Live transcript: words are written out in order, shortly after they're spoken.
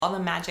all the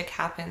magic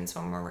happens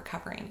when we're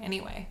recovering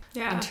anyway.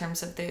 Yeah. In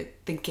terms of the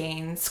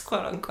gains,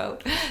 quote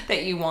unquote,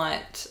 that you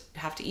want.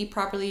 You have to eat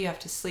properly, you have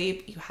to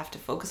sleep, you have to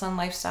focus on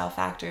lifestyle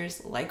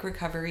factors like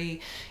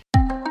recovery.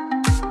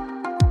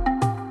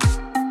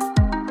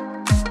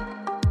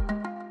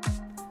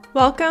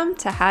 Welcome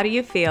to How Do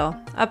You Feel,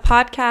 a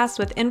podcast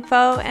with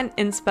info and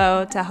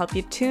inspo to help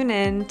you tune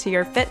in to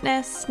your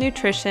fitness,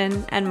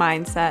 nutrition, and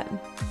mindset.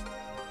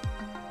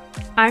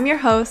 I'm your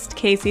host,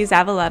 Casey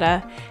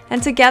Zavaleta,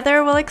 and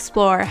together we'll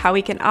explore how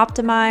we can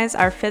optimize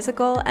our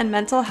physical and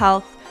mental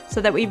health so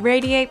that we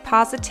radiate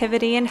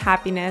positivity and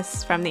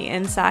happiness from the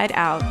inside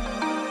out.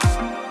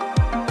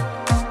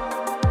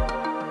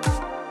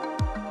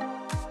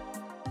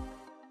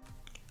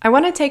 I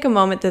want to take a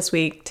moment this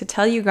week to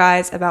tell you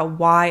guys about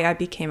why I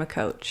became a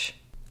coach.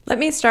 Let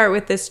me start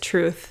with this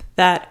truth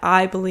that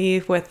I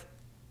believe with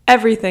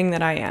everything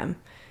that I am.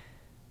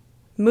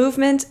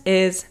 Movement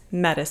is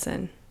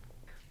medicine,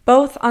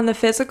 both on the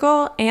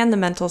physical and the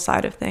mental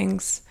side of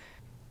things.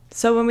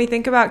 So when we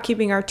think about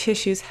keeping our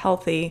tissues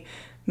healthy,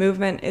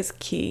 movement is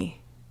key.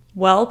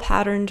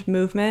 Well-patterned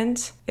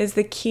movement is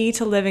the key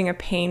to living a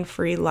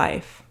pain-free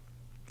life.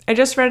 I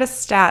just read a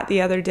stat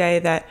the other day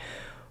that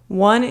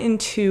 1 in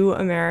 2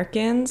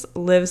 Americans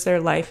lives their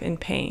life in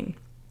pain.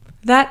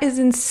 That is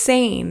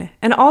insane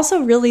and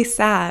also really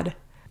sad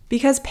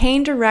because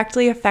pain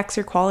directly affects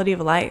your quality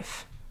of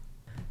life.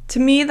 To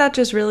me, that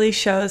just really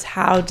shows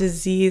how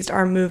diseased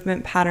our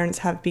movement patterns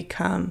have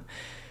become.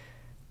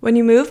 When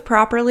you move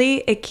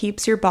properly, it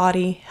keeps your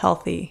body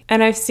healthy.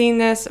 And I've seen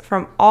this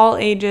from all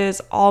ages,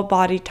 all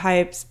body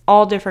types,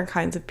 all different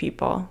kinds of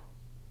people.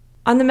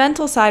 On the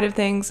mental side of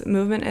things,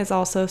 movement is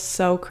also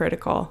so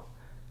critical.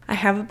 I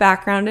have a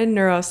background in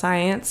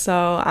neuroscience,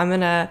 so I'm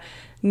going to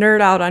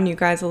nerd out on you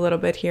guys a little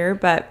bit here.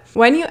 But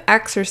when you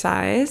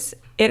exercise,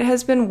 it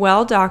has been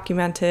well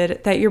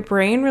documented that your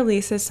brain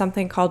releases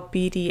something called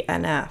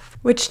BDNF,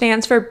 which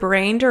stands for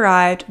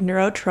brain-derived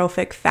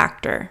neurotrophic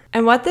factor.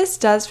 And what this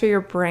does for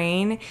your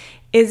brain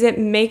is it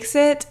makes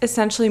it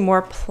essentially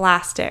more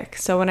plastic.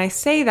 So when I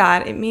say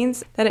that, it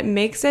means that it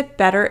makes it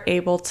better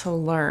able to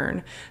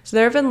learn. So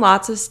there have been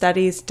lots of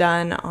studies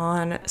done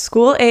on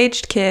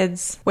school-aged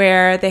kids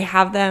where they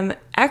have them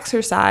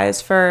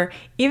exercise for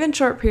even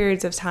short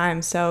periods of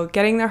time. So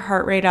getting their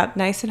heart rate up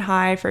nice and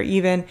high for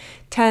even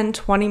 10,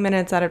 20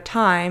 minutes at a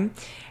time.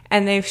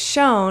 And they've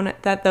shown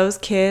that those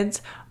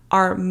kids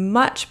are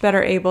much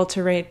better able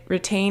to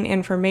retain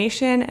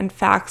information and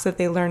facts that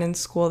they learn in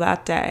school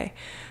that day.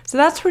 So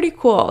that's pretty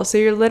cool. So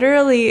you're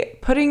literally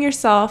putting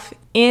yourself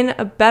in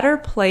a better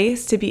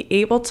place to be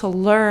able to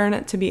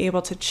learn, to be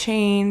able to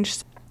change.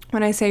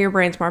 When I say your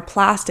brain's more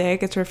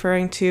plastic, it's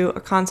referring to a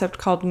concept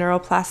called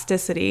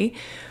neuroplasticity,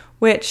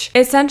 which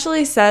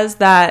essentially says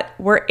that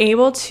we're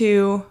able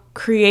to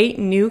create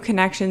new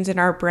connections in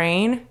our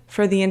brain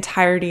for the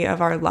entirety of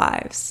our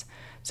lives.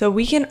 So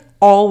we can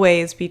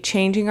always be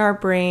changing our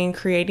brain,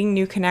 creating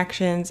new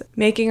connections,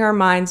 making our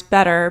minds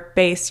better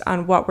based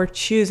on what we're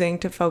choosing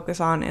to focus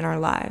on in our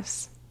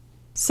lives.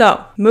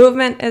 So,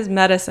 movement is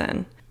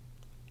medicine.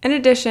 In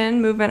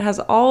addition, movement has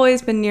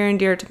always been near and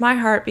dear to my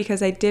heart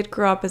because I did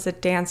grow up as a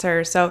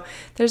dancer. So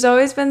there's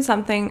always been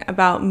something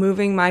about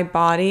moving my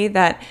body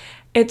that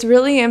it's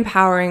really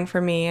empowering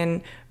for me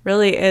and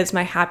really is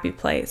my happy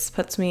place,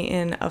 puts me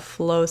in a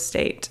flow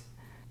state.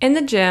 In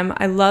the gym,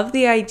 I love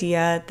the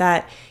idea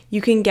that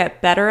you can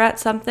get better at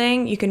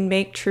something, you can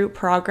make true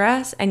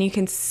progress, and you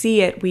can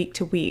see it week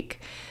to week.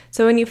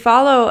 So when you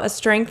follow a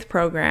strength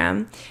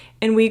program,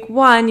 in week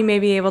 1, you may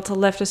be able to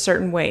lift a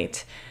certain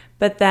weight.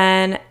 But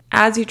then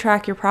as you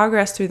track your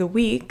progress through the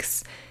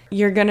weeks,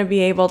 you're going to be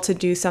able to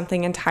do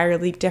something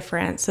entirely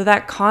different. So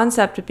that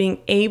concept of being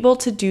able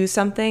to do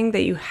something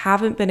that you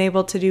haven't been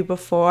able to do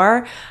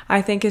before,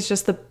 I think is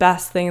just the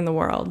best thing in the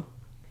world.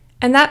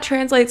 And that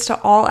translates to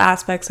all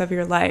aspects of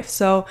your life.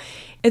 So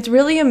it's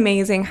really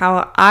amazing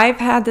how I've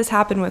had this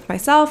happen with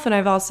myself, and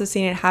I've also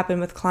seen it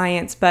happen with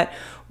clients. But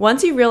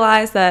once you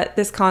realize that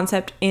this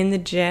concept in the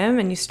gym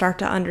and you start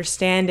to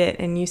understand it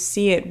and you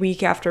see it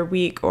week after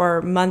week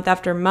or month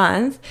after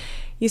month,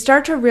 you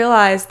start to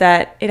realize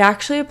that it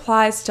actually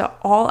applies to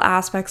all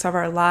aspects of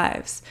our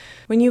lives.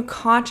 When you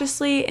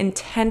consciously,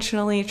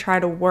 intentionally try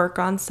to work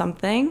on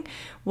something,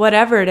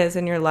 whatever it is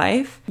in your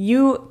life,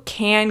 you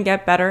can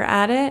get better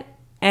at it.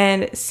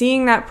 And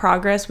seeing that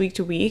progress week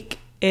to week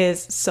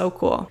is so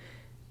cool.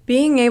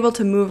 Being able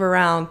to move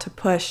around, to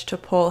push, to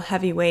pull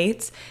heavy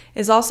weights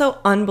is also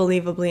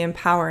unbelievably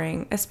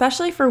empowering,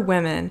 especially for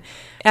women.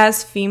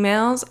 As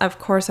females, of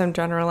course I'm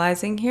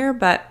generalizing here,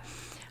 but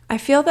I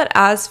feel that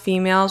as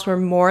females, we're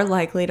more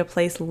likely to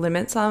place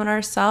limits on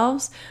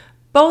ourselves,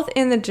 both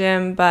in the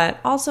gym, but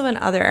also in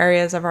other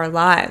areas of our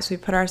lives. We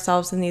put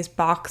ourselves in these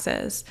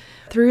boxes.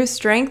 Through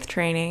strength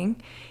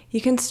training, you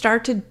can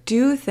start to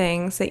do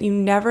things that you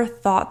never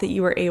thought that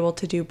you were able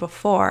to do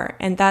before,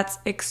 and that's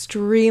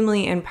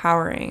extremely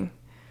empowering.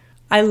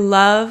 I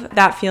love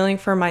that feeling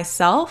for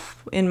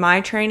myself in my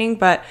training,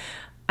 but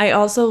I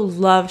also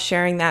love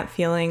sharing that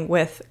feeling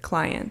with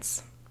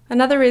clients.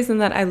 Another reason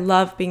that I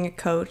love being a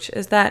coach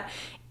is that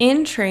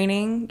In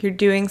training, you're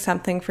doing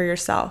something for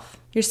yourself.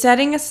 You're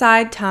setting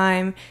aside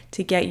time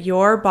to get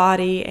your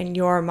body and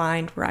your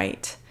mind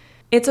right.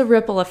 It's a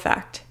ripple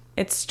effect.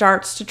 It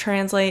starts to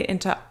translate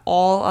into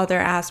all other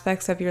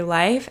aspects of your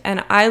life,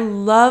 and I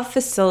love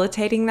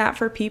facilitating that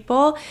for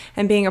people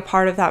and being a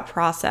part of that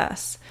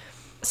process.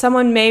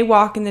 Someone may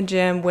walk in the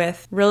gym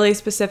with really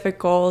specific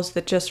goals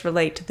that just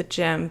relate to the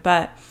gym,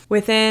 but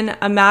within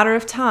a matter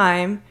of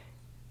time,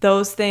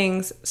 those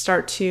things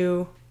start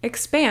to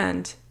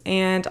expand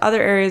and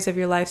other areas of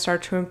your life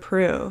start to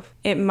improve.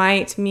 It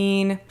might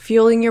mean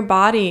fueling your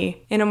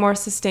body in a more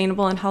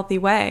sustainable and healthy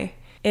way.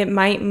 It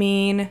might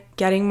mean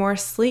getting more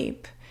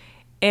sleep.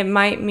 It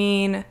might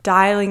mean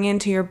dialing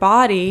into your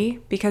body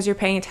because you're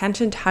paying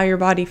attention to how your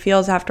body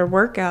feels after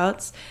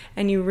workouts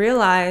and you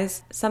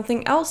realize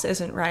something else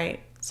isn't right.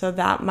 So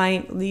that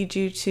might lead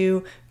you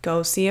to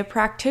go see a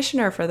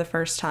practitioner for the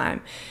first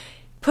time.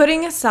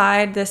 Putting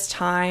aside this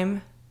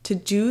time to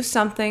do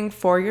something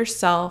for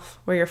yourself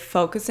where you're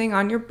focusing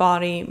on your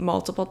body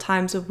multiple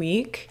times a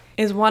week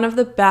is one of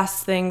the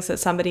best things that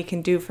somebody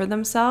can do for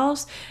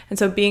themselves. And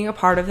so being a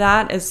part of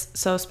that is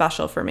so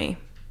special for me.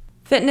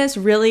 Fitness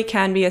really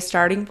can be a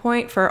starting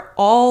point for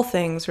all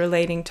things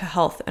relating to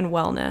health and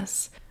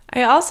wellness.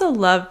 I also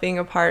love being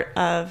a part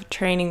of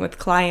training with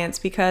clients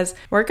because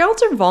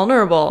workouts are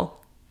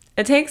vulnerable.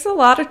 It takes a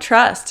lot of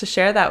trust to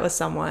share that with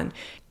someone.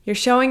 You're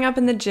showing up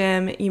in the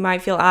gym, you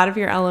might feel out of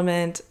your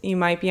element, you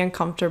might be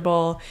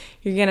uncomfortable,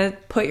 you're gonna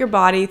put your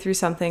body through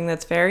something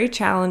that's very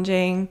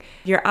challenging,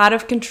 you're out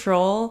of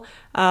control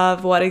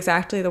of what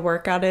exactly the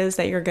workout is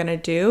that you're gonna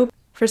do.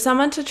 For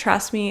someone to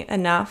trust me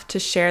enough to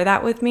share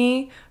that with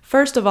me,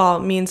 first of all,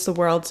 means the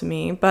world to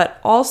me, but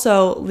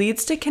also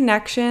leads to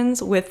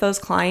connections with those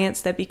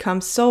clients that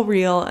become so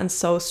real and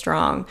so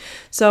strong.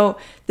 So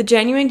the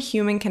genuine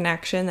human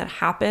connection that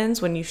happens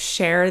when you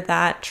share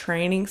that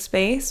training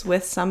space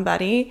with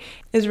somebody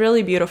is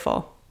really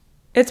beautiful.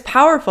 It's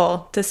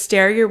powerful to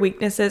stare your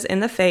weaknesses in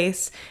the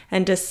face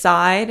and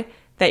decide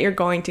that you're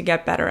going to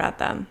get better at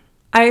them.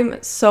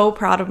 I'm so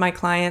proud of my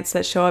clients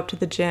that show up to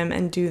the gym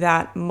and do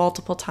that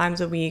multiple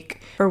times a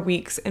week for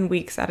weeks and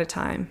weeks at a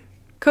time.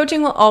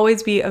 Coaching will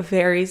always be a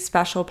very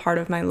special part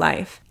of my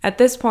life. At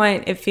this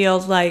point, it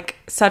feels like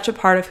such a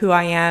part of who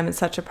I am and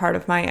such a part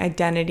of my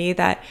identity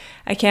that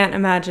I can't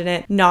imagine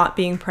it not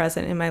being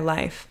present in my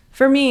life.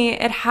 For me,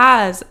 it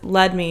has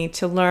led me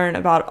to learn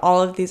about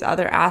all of these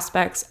other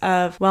aspects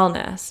of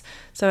wellness.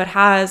 So it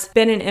has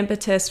been an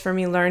impetus for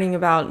me learning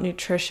about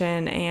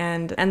nutrition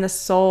and the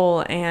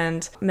soul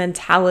and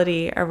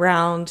mentality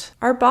around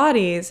our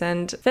bodies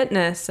and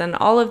fitness and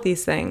all of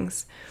these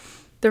things.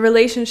 The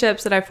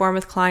relationships that I form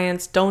with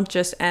clients don't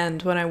just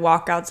end when I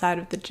walk outside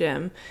of the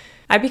gym.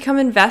 I become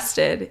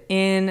invested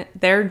in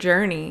their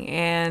journey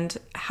and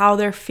how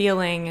they're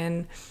feeling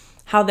and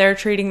how they're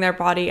treating their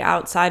body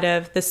outside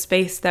of the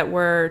space that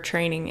we're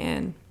training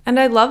in. And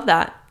I love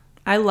that.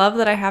 I love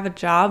that I have a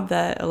job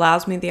that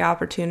allows me the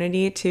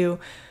opportunity to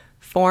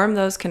form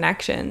those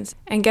connections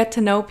and get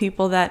to know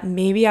people that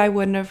maybe I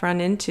wouldn't have run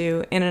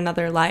into in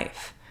another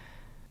life.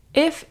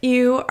 If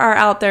you are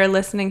out there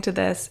listening to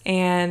this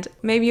and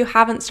maybe you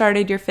haven't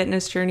started your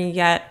fitness journey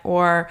yet,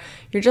 or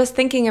you're just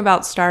thinking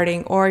about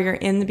starting, or you're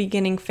in the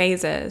beginning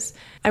phases,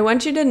 I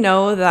want you to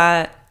know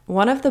that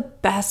one of the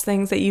best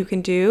things that you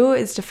can do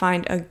is to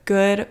find a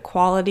good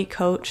quality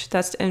coach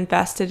that's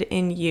invested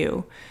in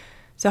you.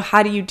 So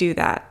how do you do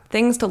that?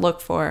 Things to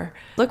look for.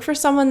 Look for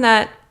someone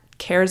that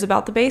cares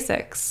about the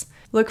basics.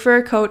 Look for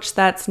a coach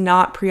that's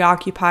not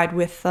preoccupied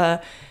with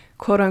the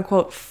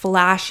quote-unquote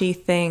flashy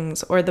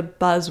things or the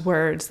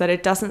buzzwords, that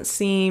it doesn't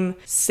seem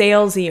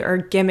salesy or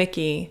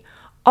gimmicky.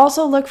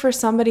 Also look for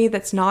somebody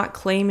that's not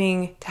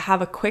claiming to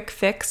have a quick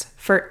fix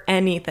for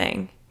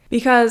anything.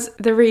 Because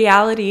the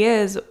reality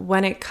is,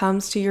 when it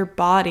comes to your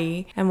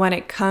body and when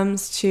it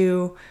comes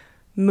to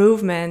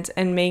movement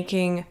and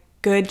making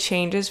good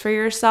changes for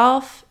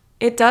yourself,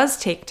 it does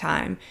take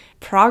time.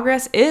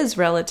 Progress is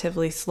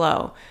relatively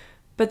slow,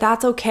 but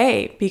that's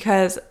okay,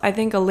 because I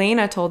think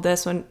Elena told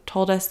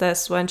us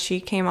this when she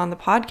came on the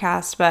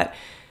podcast, but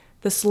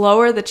the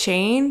slower the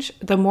change,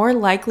 the more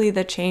likely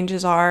the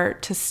changes are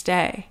to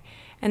stay.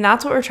 And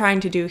that's what we're trying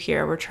to do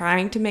here. We're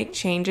trying to make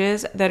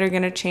changes that are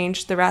going to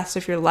change the rest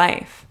of your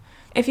life.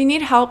 If you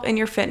need help in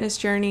your fitness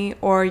journey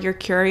or you're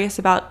curious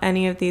about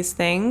any of these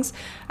things,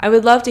 I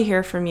would love to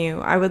hear from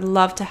you. I would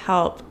love to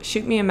help.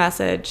 Shoot me a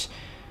message.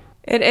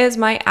 It is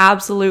my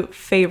absolute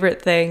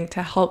favorite thing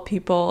to help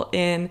people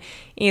in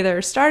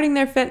either starting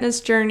their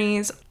fitness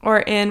journeys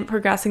or in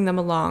progressing them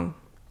along.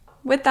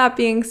 With that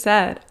being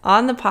said,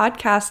 on the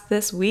podcast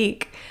this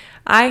week,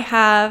 I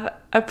have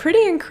a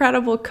pretty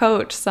incredible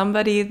coach,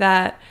 somebody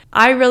that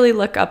I really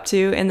look up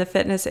to in the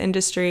fitness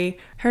industry.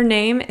 Her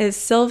name is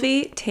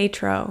Sylvie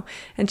Tatro,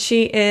 and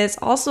she is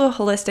also a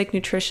holistic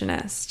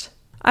nutritionist.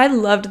 I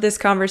loved this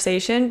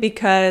conversation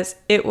because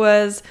it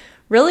was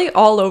really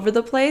all over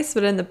the place,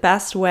 but in the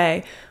best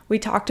way. We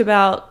talked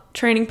about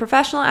training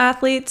professional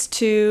athletes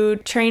to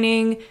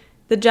training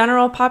the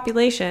general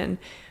population.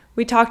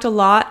 We talked a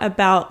lot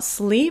about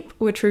sleep,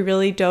 which we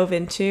really dove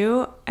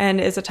into and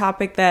is a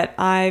topic that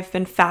I've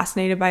been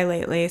fascinated by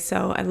lately,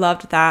 so I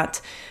loved that.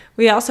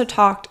 We also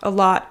talked a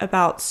lot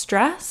about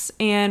stress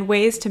and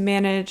ways to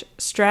manage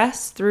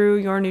stress through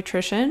your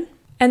nutrition.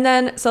 And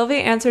then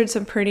Sylvie answered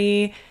some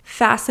pretty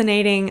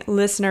fascinating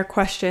listener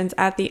questions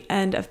at the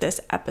end of this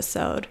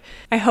episode.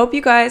 I hope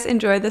you guys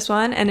enjoyed this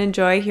one and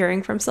enjoy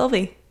hearing from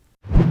Sylvie.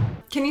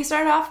 Can you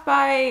start off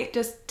by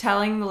just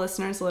telling the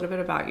listeners a little bit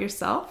about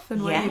yourself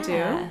and what you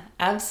do?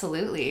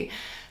 Absolutely.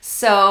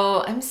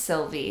 So I'm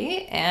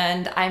Sylvie,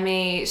 and I'm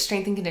a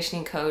strength and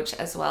conditioning coach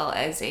as well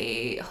as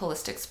a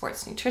holistic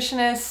sports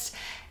nutritionist.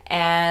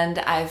 And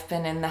I've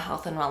been in the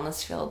health and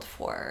wellness field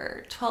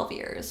for 12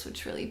 years,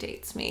 which really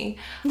dates me.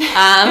 But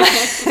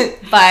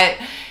I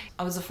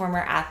was a former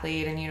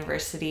athlete in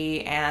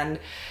university, and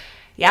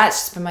yeah,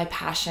 it's just been my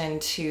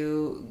passion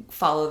to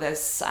follow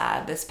this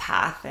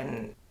path,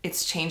 and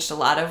it's changed a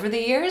lot over the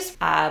years.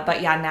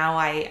 But yeah, now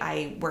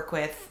I work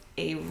with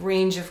a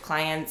range of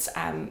clients.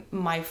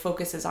 My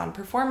focus is on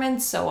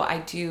performance, so I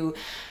do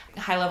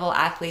high-level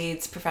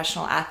athletes,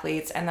 professional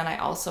athletes, and then I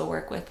also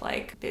work with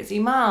like busy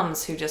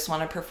moms who just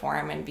want to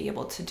perform and be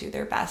able to do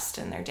their best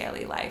in their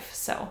daily life.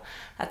 So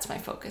that's my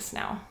focus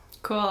now.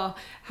 Cool.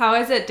 How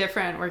is it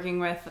different working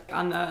with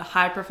on the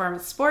high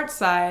performance sports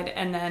side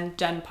and then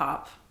Gen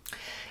Pop?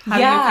 How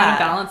do you kind of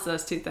balance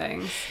those two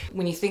things?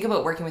 When you think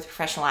about working with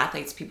professional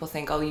athletes, people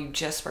think, oh, you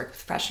just work with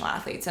professional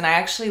athletes. And I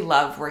actually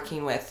love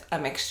working with a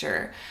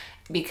mixture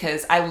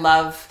because I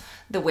love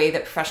the way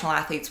that professional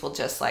athletes will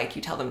just like,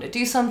 you tell them to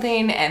do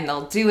something and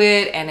they'll do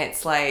it, and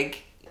it's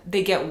like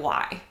they get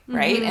why,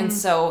 right? Mm-hmm. And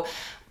so,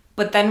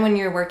 but then when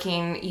you're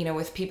working,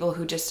 with people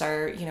who just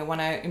are, want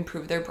to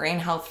improve their brain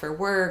health for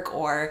work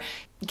or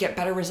get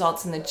better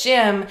results in the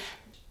gym,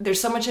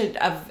 there's so much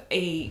of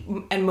a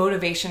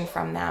motivation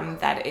from them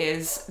that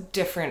is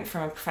different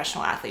from a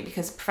professional athlete,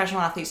 because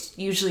professional athletes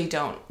usually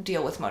don't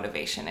deal with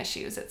motivation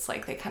issues. It's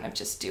like they kind of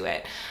just do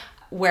it.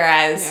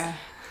 Whereas,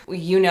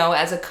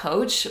 as a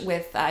coach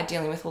with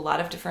dealing with a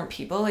lot of different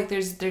people, like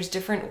there's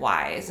different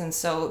whys. And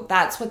so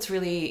that's what's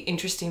really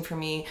interesting for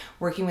me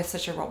working with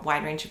such a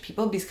wide range of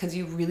people, because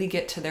you really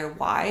get to their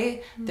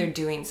why they're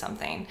doing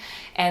something.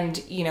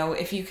 And,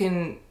 if you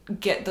can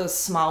get those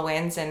small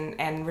wins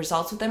and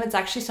results with them, it's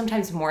actually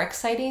sometimes more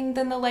exciting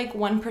than the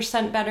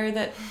 1% better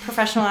that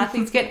professional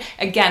athletes get.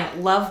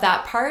 Again, love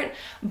that part.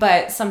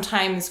 But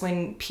sometimes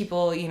when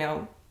people,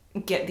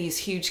 get these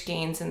huge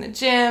gains in the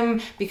gym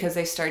because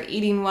they start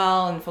eating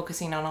well and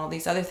focusing on all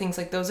these other things,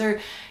 those are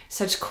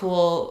such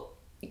cool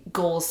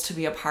goals to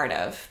be a part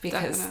of,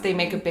 because they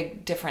make a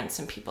big difference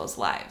in people's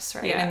lives,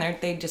 right? Yeah. And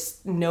they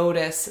just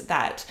notice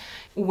that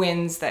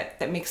wins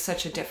that makes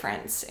such a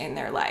difference in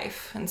their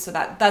life. And so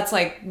that's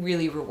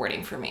really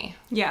rewarding for me.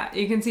 Yeah,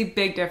 you can see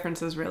big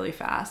differences really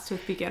fast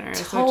with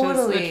beginners.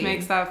 Totally. Which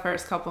makes that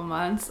first couple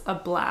months a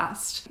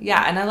blast.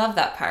 Yeah, and I love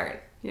that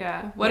part.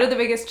 Yeah. What are the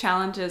biggest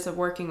challenges of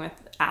working with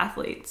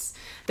athletes?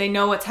 They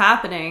know what's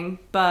happening,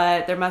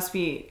 but there must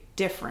be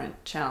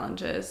different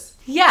challenges.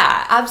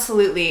 Yeah,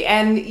 absolutely.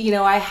 And,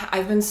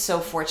 I've been so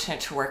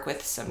fortunate to work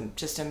with some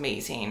just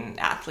amazing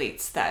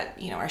athletes that,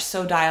 are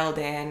so dialed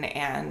in,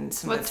 and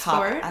some of the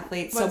top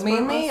athletes. So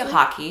mainly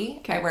hockey.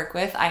 Okay. I work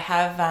with. I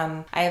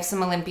have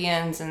some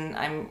Olympians, and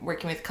I'm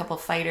working with a couple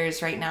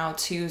fighters right now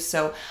too.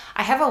 So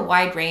I have a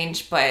wide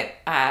range, but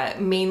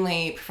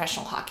mainly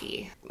professional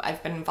hockey.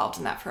 I've been involved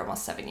in that for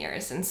almost 7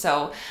 years. And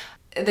so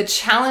the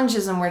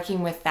challenges in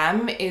working with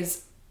them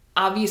is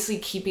obviously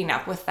keeping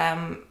up with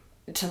them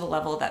to the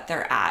level that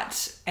they're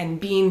at, and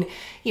being,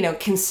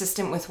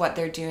 consistent with what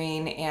they're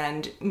doing,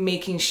 and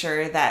making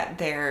sure that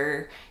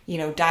they're,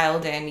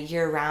 dialed in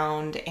year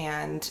round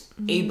and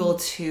able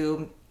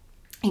to,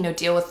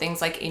 deal with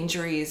things like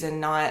injuries and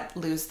not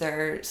lose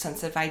their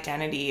sense of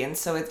identity. And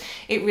so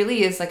it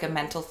really is like a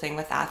mental thing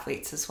with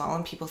athletes as well.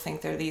 And people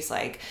think they're these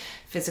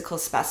physical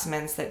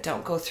specimens that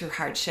don't go through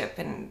hardship,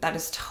 and that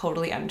is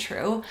totally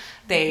untrue.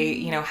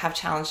 They, have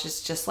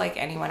challenges just like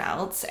anyone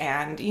else,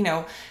 and,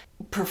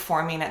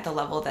 performing at the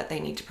level that they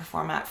need to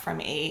perform at from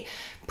a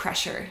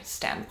pressure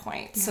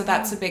standpoint. So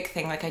that's a big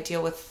thing. I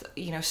deal with,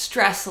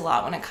 stress a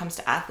lot when it comes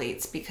to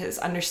athletes, because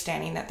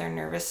understanding that their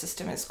nervous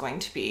system is going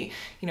to be,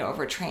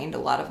 overtrained a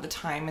lot of the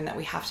time, and that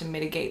we have to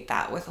mitigate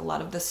that with a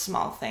lot of the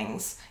small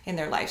things in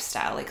their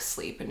lifestyle, like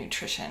sleep and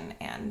nutrition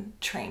and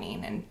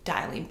training and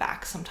dialing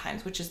back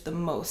sometimes, which is the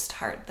most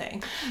hard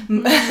thing.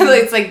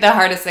 It's the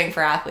hardest thing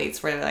for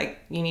athletes, where they're like,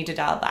 you need to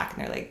dial back,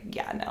 and they're like,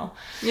 yeah, no.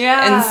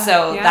 Yeah. And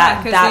so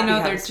that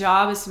because their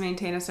job is to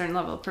maintain a certain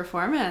level of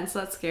performance.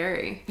 That's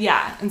scary.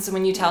 Yeah. And so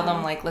when you tell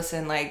them,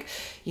 listen,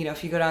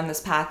 if you go down this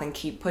path and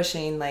keep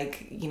pushing,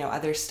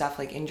 other stuff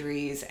like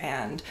injuries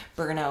and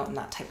burnout and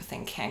that type of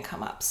thing can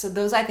come up. So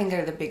those, I think,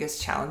 are the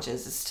biggest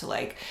challenges, is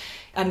to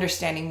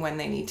understanding when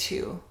they need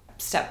to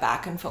step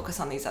back and focus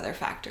on these other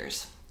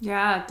factors.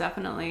 Yeah,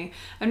 definitely.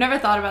 I've never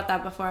thought about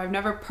that before. I've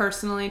never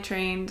personally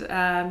trained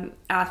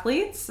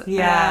athletes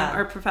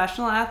or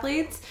professional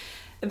athletes.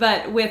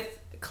 But with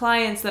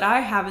clients that I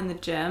have in the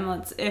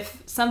gym,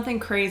 if something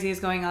crazy is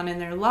going on in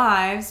their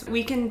lives,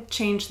 we can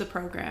change the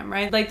program,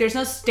 right? Like there's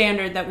no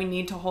standard that we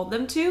need to hold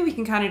them to. We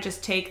can kind of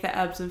just take the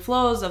ebbs and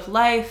flows of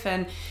life,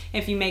 and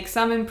if you make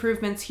some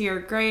improvements here,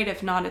 great.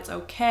 If not, it's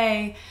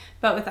okay.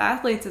 But with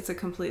athletes, it's a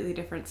completely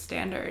different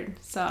standard.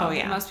 So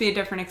It must be a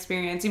different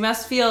experience. You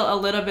must feel a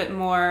little bit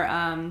more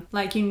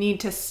like you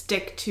need to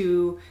stick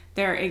to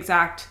their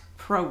exact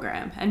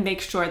program and make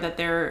sure that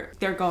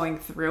they're going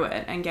through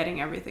it and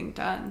getting everything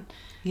done.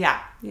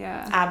 Yeah.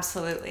 Yeah.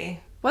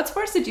 Absolutely. What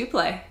sports did you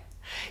play?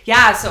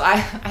 Yeah, so I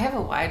have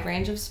a wide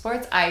range of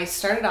sports. I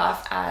started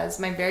off as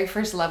my very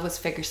first love was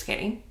figure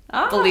skating.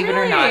 Oh, believe it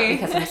or not,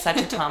 because I'm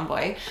such a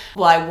tomboy.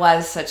 Well, I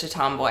was such a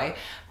tomboy.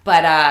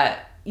 But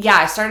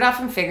I started off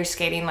in figure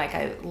skating. Like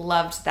I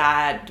loved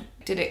that.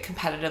 Did it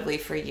competitively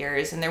for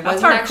years, and there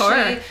wasn't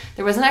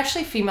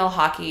actually female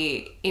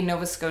hockey in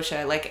Nova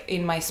Scotia, like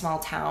in my small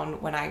town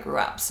when I grew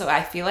up. So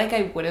I feel like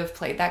I would have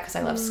played that because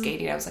I love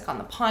skating. I was like on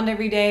the pond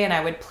every day, and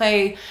I would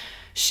play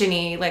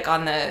shinny like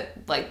on the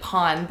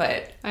pond,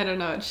 but I don't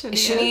know what shinny is.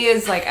 Shinny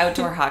is like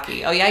outdoor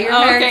hockey. Oh yeah, you're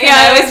American. Okay. Yeah,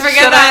 I always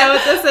forget that. I know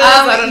what this is.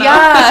 I don't know.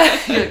 Yeah.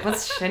 You're like,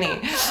 what's shinny?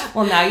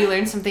 Well, now you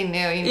learn something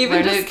new. You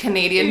learn a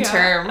Canadian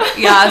term.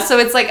 Yeah, so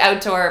it's like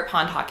outdoor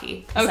pond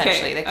hockey,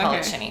 essentially. They call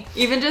it shinny.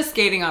 Even just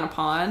skating on a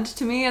pond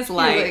to me is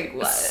like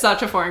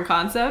such a foreign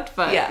concept,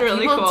 but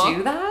really people cool.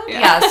 Do that?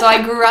 Yeah, so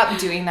I grew up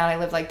doing that. I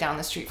lived like down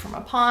the street from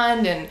a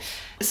pond, and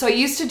so I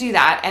used to do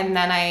that, and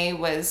then I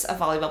was a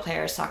volleyball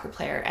player, a soccer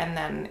player, and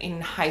then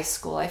in high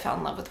school I fell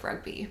in love with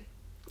rugby.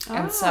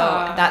 And so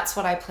that's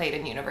what I played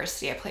in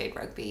university. I played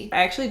rugby.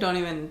 I actually don't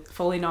even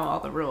fully know all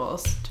the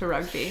rules to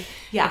rugby.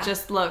 Yeah. It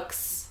just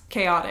looks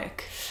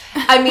chaotic.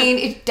 I mean,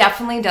 it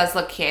definitely does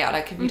look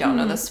chaotic if you don't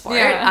know the sport.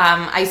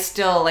 Yeah. I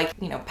still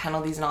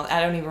penalties and all.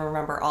 I don't even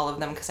remember all of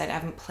them because I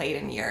haven't played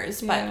in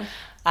years. But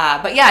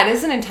yeah, it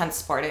is an intense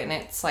sport, and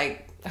it's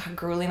like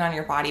grueling on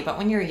your body. But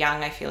when you're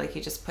young, I feel like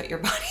you just put your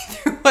body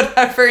through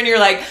whatever, and you're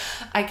like,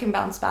 I can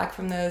bounce back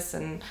from this.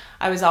 And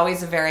I was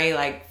always a very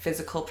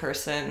physical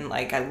person.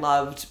 Like I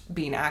loved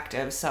being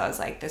active, so I was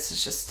like, this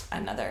is just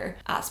another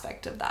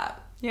aspect of that.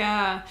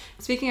 Yeah.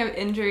 Speaking of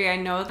injury, I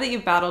know that you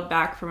battled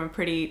back from a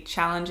pretty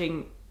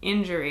challenging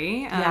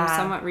injury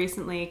somewhat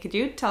recently. Could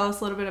you tell us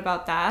a little bit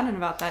about that and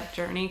about that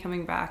journey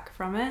coming back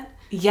from it?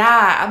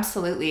 Yeah,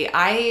 absolutely.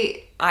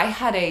 I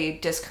had a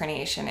disc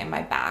herniation in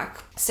my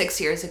back 6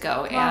 years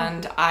ago. Wow.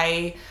 And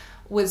I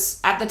was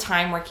at the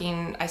time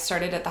I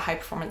started at the High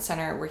Performance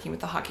Center working with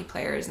the hockey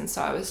players. And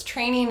so I was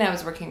training, I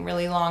was working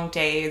really long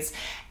days,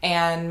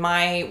 and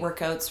my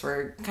workouts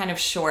were kind of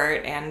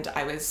short, and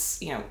I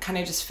was, kind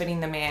of just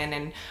fitting them in.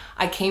 And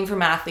I came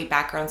from an athlete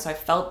background, so I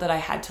felt that I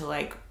had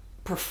to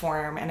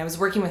perform, and I was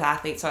working with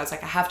athletes, so I was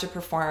like, I have to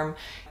perform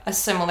a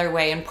similar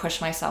way and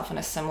push myself in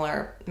a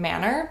similar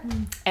manner.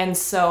 And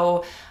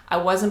so I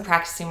wasn't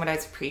practicing what I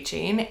was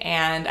preaching,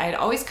 and I'd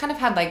always kind of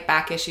had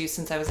back issues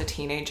since I was a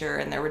teenager,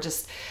 and there were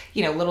just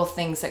little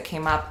things that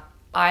came up.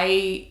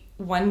 I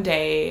one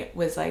day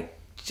was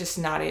just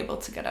not able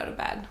to get out of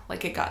bed.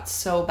 It got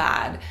so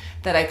bad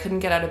that I couldn't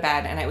get out of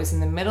bed, and it was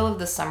in the middle of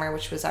the summer,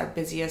 which was our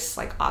busiest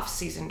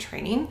off-season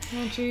training.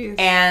 Oh geez.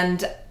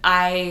 And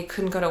I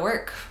couldn't go to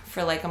work for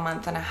a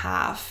month and a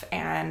half,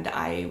 and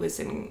I was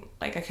in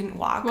I couldn't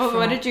walk. Well,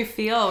 what did you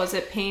feel? Was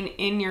it pain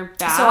in your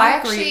back? So I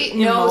actually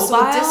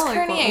so disc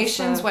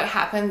herniations, what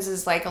happens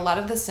is a lot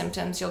of the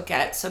symptoms you'll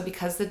get, so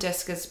because the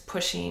disc is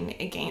pushing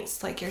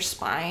against your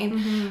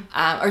spine,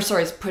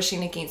 is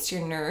pushing against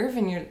your nerve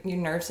and your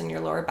nerves in your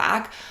lower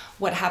back,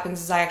 what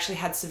happens is I actually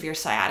had severe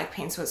sciatic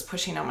pain, so it's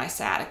pushing on my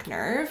sciatic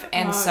nerve,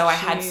 and I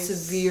had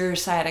severe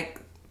sciatic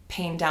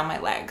pain down my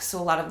legs.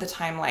 So a lot of the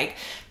time,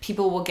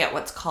 people will get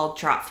what's called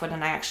drop foot,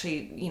 and I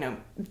actually,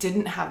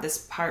 didn't have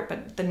this part,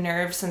 but the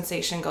nerve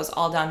sensation goes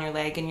all down your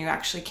leg, and you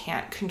actually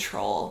can't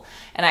control.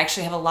 And I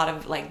actually have a lot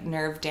of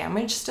nerve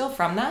damage still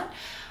from that.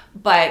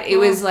 But it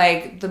was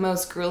the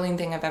most grueling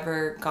thing I've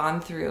ever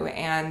gone through.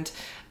 And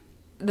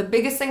the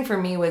biggest thing for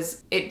me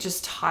was it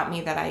just taught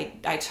me that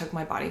I took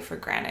my body for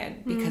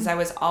granted, because I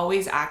was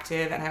always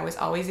active and I was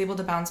always able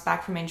to bounce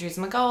back from injuries.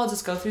 I'm I'll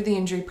just go through the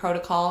injury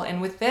protocol. And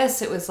with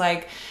this, it was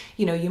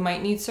you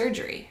might need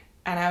surgery.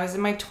 And I was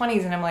in my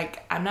 20s, and I'm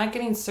I'm not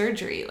getting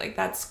surgery.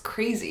 That's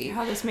crazy.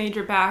 How this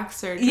major back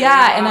surgery.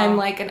 Yeah. Wow. And I'm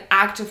an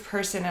active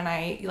person, and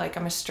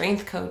I'm a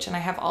strength coach, and I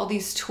have all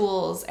these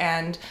tools.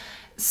 And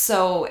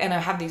I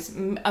have these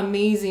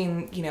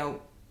amazing,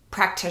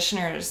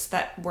 practitioners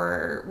that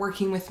were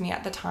working with me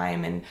at the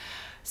time. And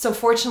so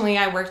fortunately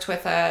I worked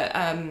with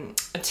a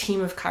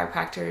team of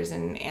chiropractors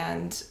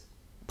and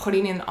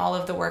putting in all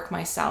of the work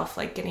myself,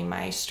 getting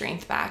my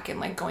strength back,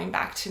 and going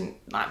back to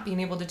not being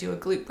able to do a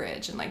glute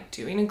bridge, and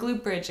doing a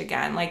glute bridge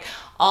again,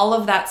 all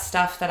of that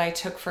stuff that I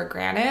took for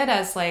granted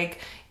as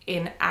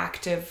an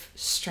active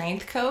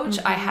strength coach.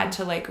 I had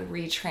to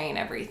retrain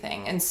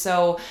everything. And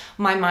so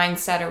my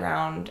mindset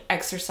around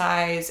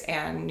exercise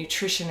and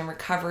nutrition and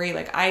recovery,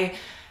 I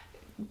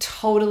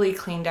totally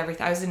cleaned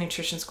everything. I was in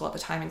nutrition school at the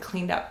time and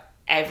cleaned up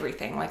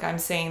everything. Like I'm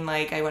saying,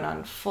 like I went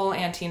on full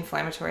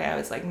anti-inflammatory. I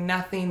was like,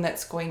 nothing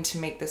that's going to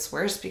make this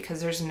worse,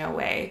 because there's no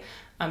way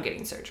I'm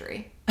getting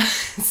surgery.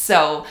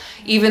 So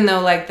even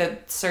though like the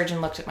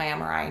surgeon looked at my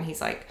MRI and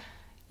he's like,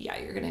 yeah,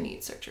 you're going to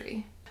need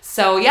surgery.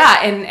 So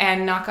yeah,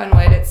 and knock on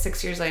wood, it's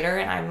 6 years later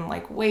and I'm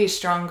like way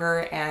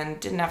stronger and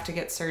didn't have to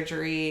get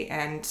surgery,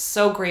 and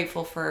so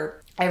grateful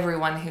for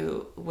everyone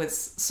who was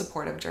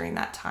supportive during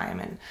that time.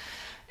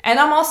 And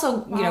I'm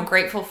also, you know,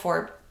 grateful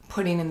for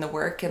putting in the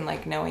work and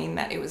like knowing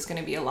that it was going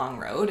to be a long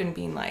road, and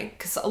being like,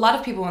 because a lot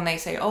of people, when they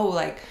say, oh,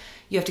 like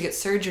you have to get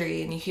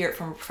surgery, and you hear it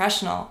from a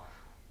professional,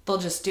 they'll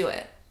just do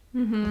it.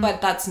 Mm-hmm.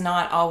 But that's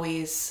not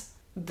always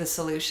the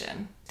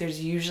solution.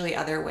 There's usually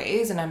other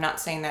ways, and I'm not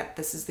saying that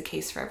this is the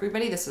case for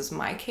everybody. This is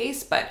my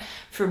case, but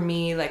for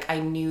me, like I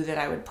knew that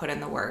I would put in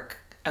the work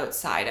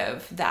outside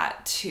of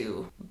that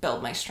to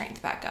build my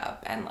strength back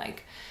up and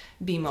like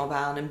be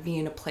mobile and be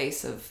in a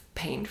place of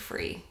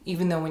pain-free.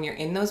 Even though when you're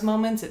in those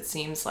moments, it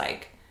seems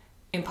like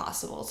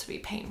impossible to be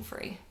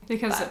pain-free.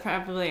 Because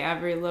probably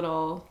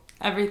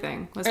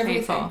everything was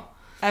painful.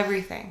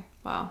 Everything.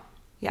 Wow.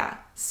 Yeah.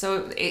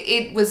 So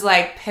it was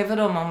like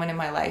pivotal moment in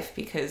my life,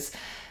 because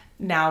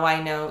now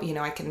I know, you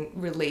know, I can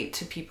relate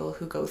to people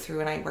who go through,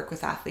 and I work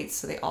with athletes,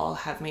 so they all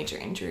have major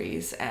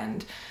injuries,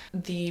 and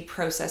the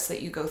process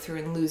that you go through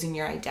in losing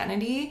your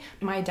identity.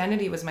 My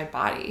identity was my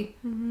body.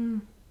 Mm-hmm.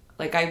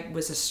 Like I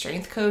was a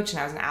strength coach and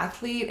I was an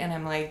athlete, and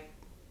I'm like,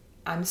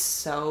 I'm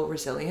so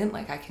resilient.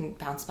 Like I can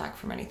bounce back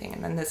from anything.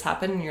 And then this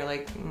happened and you're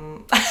like,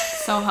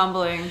 So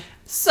humbling.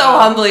 So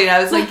humbling.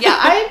 I was like,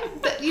 yeah,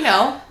 you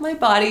know, my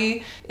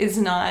body is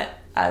not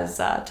as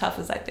tough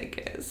as I think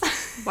it is.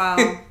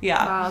 Wow.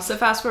 Yeah. Wow. So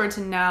fast forward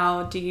to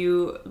now, do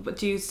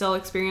you still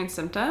experience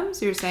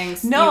symptoms? You're saying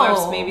no. You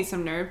have maybe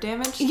some nerve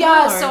damage still,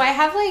 yeah, or? So I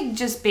have like,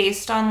 just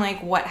based on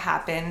like what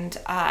happened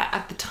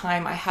at the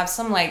time, I have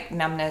some like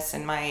numbness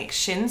in my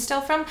shin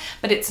still from,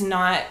 but it's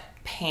not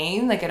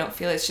pain. Like I don't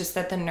feel, it's just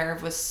that the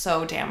nerve was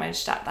so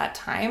damaged at that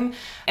time,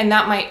 and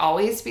that might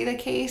always be the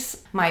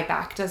case. My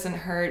back doesn't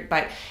hurt,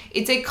 but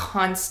it's a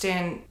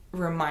constant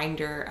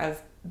reminder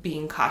of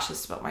being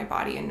cautious about my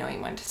body and knowing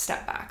when to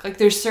step back. Like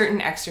there's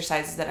certain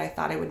exercises that I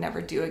thought I would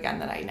never do again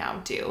that I now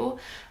do.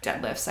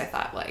 Deadlifts, I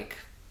thought like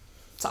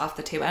it's off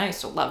the table. I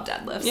used to love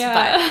deadlifts,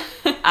 yeah.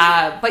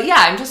 but yeah,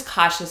 I'm just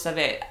cautious of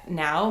it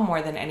now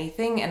more than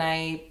anything, and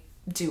I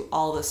do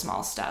all the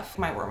small stuff.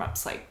 My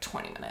warm-up's like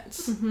 20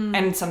 minutes. Mm-hmm.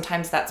 And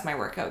sometimes that's my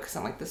workout, because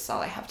I'm like, this is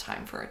all I have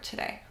time for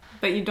today.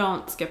 But you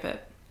don't skip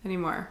it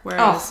anymore.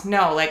 Whereas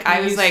no, like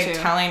I was like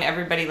telling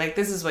everybody like,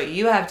 this is what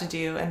you have to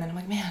do, and then I'm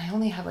like, man, I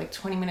only have like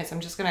 20 minutes. I'm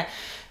just gonna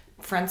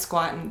front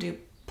squat and do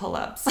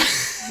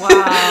pull-ups.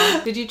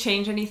 Wow. Did you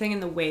change anything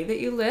in the way that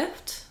you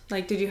lift?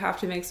 Like, did you have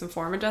to make some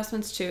form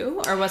adjustments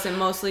too? Or was it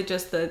mostly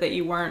just that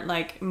you weren't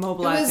like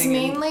mobilizing? It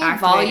was mainly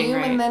volume,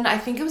 right? And then I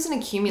think it was an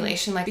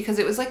accumulation, like, because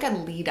it was like a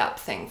lead up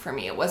thing for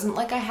me. It wasn't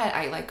like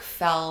I like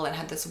fell and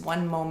had this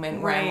one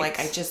moment where I'm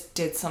like, I just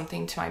did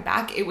something to my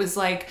back. It was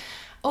like,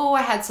 oh,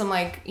 I had some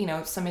like, you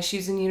know, some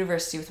issues in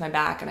university with my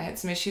back, and I had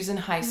some issues in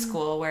high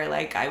school where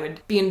like I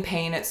would be in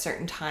pain at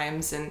certain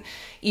times. And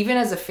even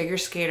as a figure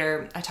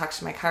skater, I talked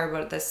to my chiro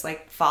about this,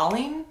 like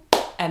falling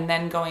and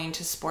then going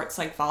to sports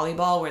like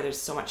volleyball where there's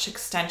so much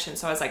extension.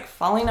 So I was like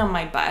falling on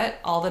my butt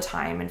all the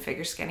time in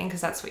figure skating,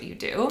 because that's what you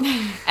do.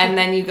 And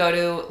then you go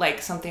to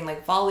like something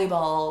like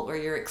volleyball where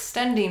you're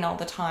extending all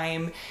the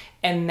time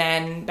and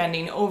then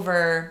bending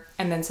over,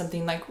 and then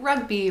something like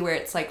rugby where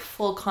it's like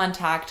full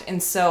contact.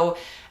 And so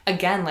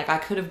again, like I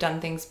could have done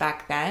things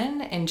back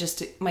then, and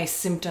just my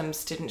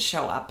symptoms didn't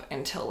show up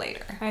until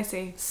later. I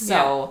see.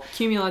 So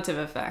cumulative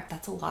effect.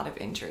 That's a lot of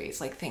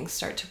injuries. Like things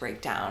start to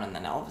break down, and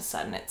then all of a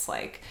sudden it's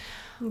like,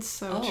 it's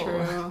so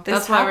true.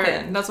 That's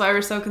why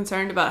we're so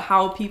concerned about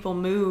how people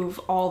move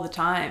all the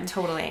time.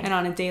 Totally. And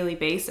on a daily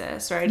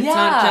basis, right? Yeah. It's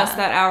not just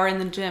that hour in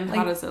the gym.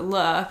 How does it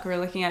look? We're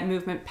looking at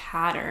movement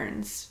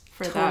patterns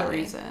for that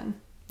reason.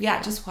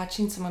 Yeah, just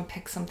watching someone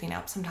pick something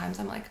up, sometimes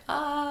I'm like,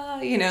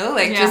 you know,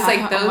 like just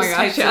like those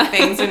types of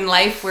things in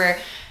life where,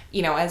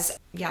 you know, as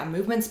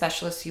movement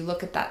specialists, you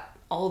look at that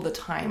all the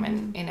time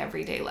in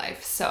everyday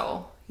life.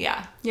 So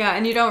yeah. Yeah,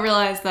 and you don't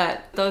realize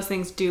that those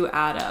things do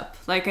add up.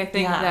 Like I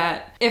think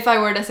that if I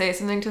were to say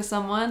something to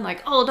someone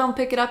like, oh, don't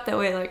pick it up that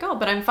way, like, oh,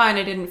 but I'm fine,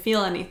 I didn't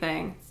feel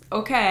anything.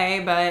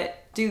 Okay,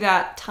 but do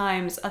that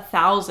times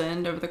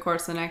 1,000 over the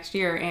course of the next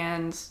year,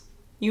 and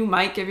you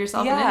might give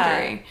yourself an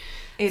injury.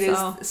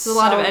 It's a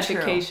lot of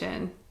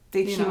education. True.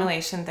 The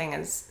accumulation thing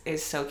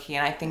is so key,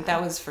 and I think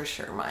that was for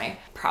sure my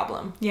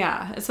problem.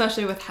 Yeah,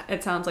 especially with,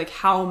 it sounds like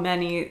how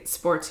many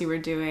sports you were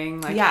doing,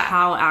 like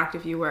how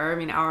active you were. I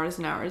mean, hours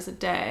and hours a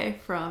day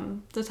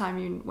from the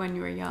time when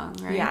you were young,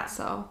 right? Yeah.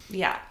 So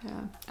yeah.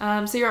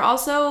 So you're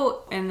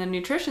also in the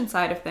nutrition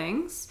side of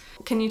things.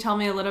 Can you tell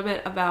me a little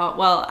bit about,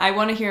 well, I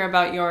want to hear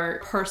about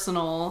your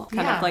personal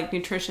kind of like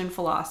nutrition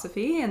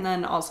philosophy, and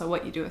then also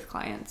what you do with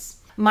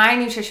clients. My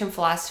nutrition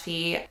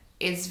philosophy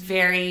is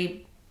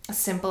very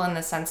simple in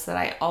the sense that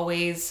I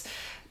always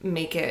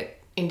make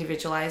it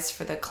individualized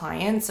for the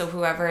client. So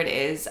whoever it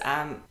is,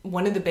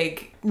 one of the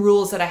big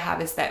rules that I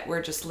have is that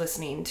we're just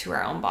listening to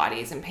our own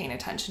bodies and paying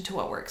attention to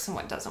what works and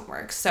what doesn't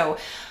work. So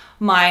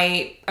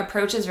my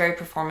approach is very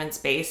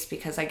performance-based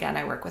because, again,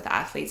 I work with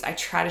athletes. I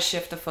try to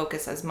shift the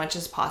focus as much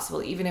as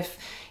possible. Even if,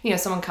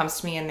 someone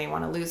comes to me and they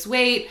want to lose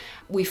weight,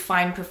 we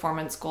find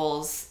performance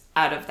goals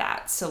out of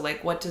that. So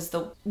like, what does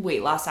the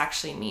weight loss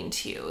actually mean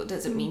to you?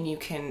 Does it mean you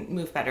can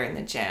move better in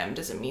the gym?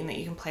 Does it mean that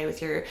you can play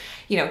with your,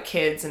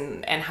 kids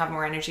and have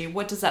more energy?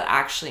 What does that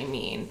actually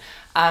mean?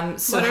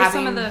 So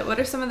what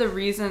are some of the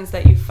reasons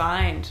that you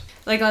find?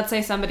 Like, let's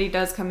say somebody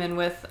does come in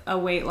with a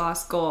weight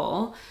loss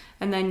goal,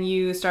 and then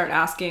you start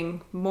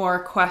asking more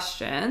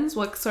questions.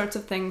 What sorts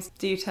of things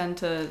do you tend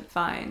to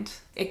find?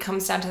 It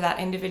comes down to that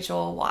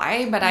individual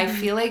why, but I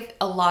feel like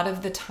a lot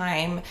of the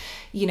time,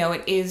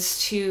 it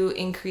is to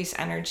increase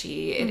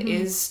energy. It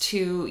is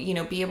to,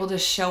 be able to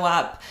show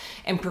up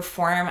and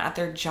perform at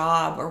their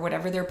job or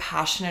whatever they're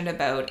passionate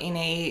about in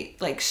a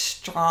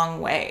strong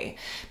way.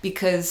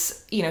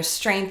 Because,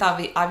 strength,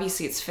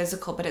 obviously it's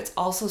physical, but it's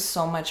also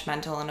so much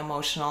mental and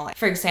emotional.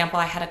 For example,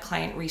 I had a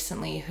client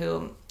recently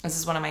who, this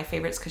is one of my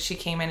favorites because she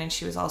came in and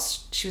she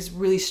was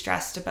really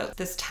stressed about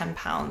this 10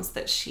 pounds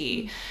that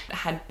she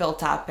had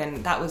built up.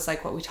 And that was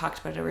what we talked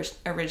about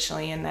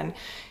originally. And then,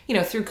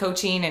 through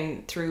coaching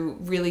and through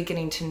really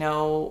getting to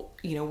know,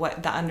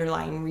 what the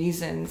underlying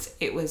reasons,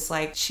 it was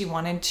she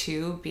wanted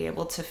to be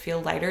able to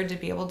feel lighter, to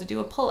be able to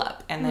do a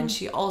pull-up. And then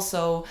she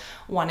also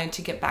wanted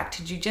to get back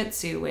to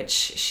jiu-jitsu, which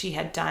she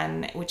had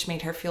done, which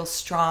made her feel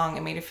strong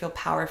and made her feel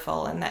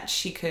powerful, and that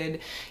she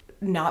could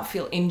not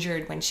feel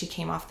injured when she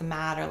came off the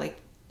mat or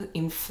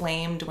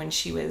inflamed when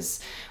she was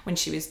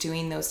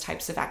doing those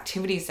types of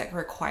activities that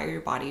require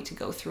your body to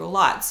go through a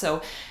lot.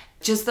 So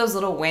just those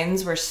little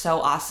wins were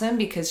so awesome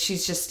because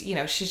she's just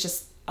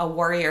a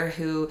warrior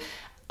who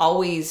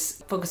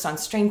always focused on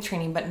strength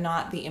training, but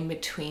not the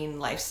in-between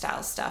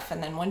lifestyle stuff.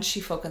 And then once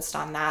she focused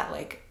on that,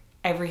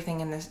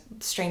 everything in the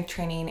strength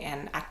training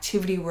and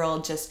activity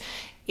world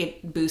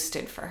it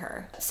boosted for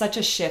her. Such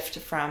a shift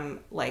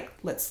from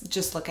let's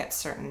just look at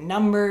certain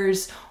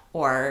numbers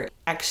or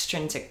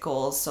extrinsic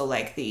goals, so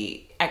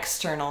the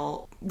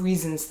external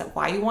reasons that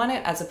why you want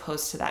it, as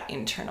opposed to that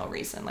internal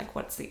reason,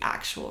 what's the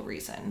actual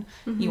reason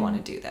you want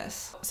to do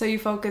this. So you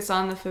focus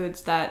on the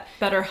foods that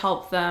better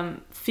help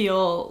them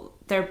feel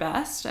their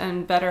best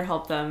and better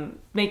help them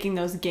making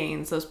those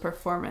gains, those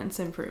performance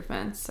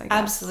improvements, I guess.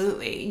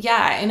 Absolutely.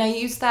 Yeah. And I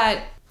use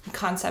that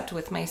concept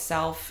with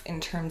myself in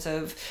terms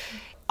of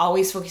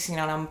always focusing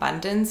on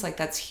abundance.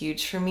 That's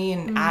huge for me,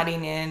 and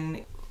adding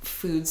in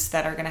foods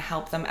that are going to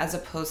help them as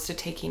opposed to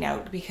taking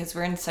out, because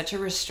we're in such a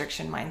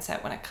restriction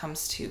mindset when it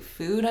comes to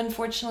food,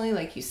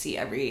 unfortunately. You see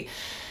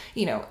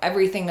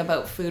everything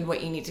about food,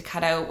 what you need to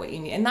cut out, what you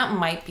need, and that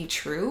might be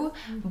true,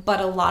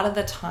 but a lot of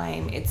the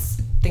time it's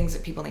things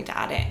that people need to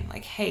add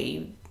in. Hey,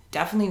 you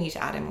definitely need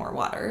to add in more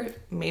water.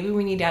 Maybe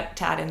we need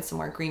to add in some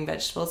more green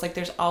vegetables.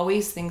 There's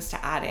always things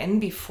to add in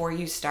before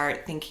you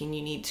start thinking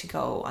you need to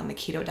go on the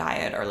keto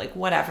diet or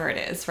whatever it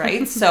is,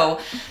 right? So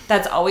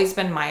that's always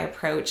been my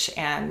approach,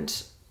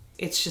 and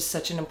it's just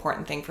such an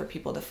important thing for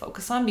people to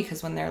focus on,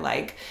 because when they're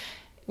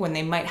when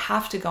they might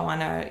have to go on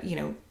a,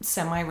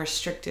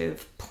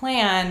 semi-restrictive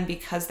plan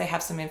because they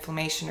have some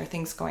inflammation or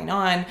things going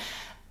on,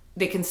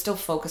 they can still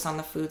focus on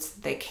the foods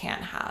that they can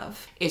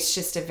have. It's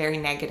just a very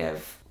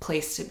negative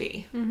place to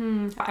be.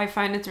 I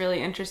find it's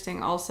really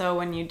interesting also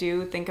when you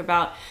do think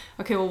about,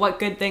 okay, well, what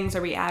good things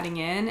are we adding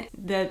in?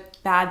 The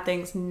bad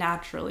things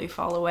naturally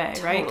fall away,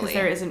 right? Because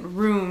there isn't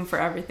room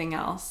for everything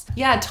else.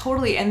 Yeah,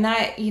 totally. And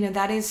that,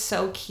 that is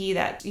so key,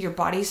 that your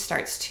body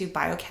starts to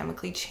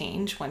biochemically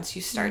change once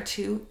you start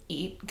to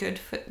eat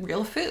good,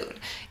 real food.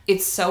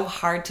 It's so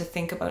hard to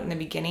think about in the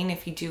beginning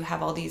if you do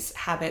have all these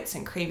habits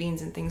and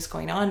cravings and things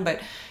going on.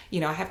 But,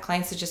 I have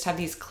clients that just have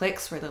these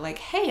clicks where they're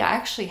hey, I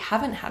actually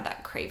haven't had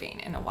that craving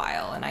in a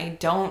while, and I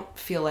don't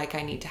feel like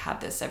I need to have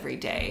this every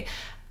day,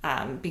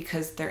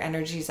 because their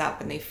energy's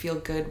up and they feel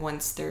good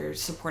once they're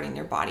supporting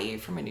their body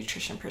from a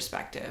nutrition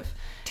perspective.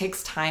 It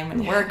takes time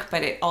and work,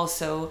 but it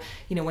also,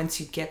 once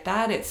you get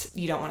that,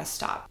 you don't want to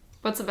stop.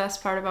 What's the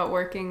best part about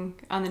working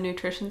on the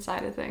nutrition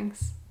side of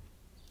things?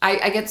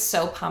 I get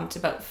so pumped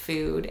about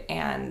food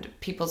and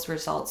people's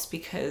results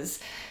because,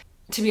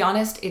 to be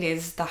honest, it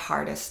is the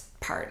hardest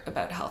part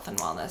about health and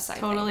wellness. I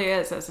totally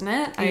think. Is, isn't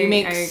it? You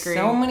make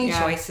so many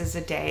choices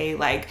a day.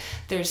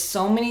 There's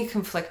so many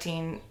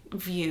conflicting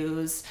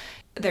views.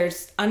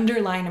 There's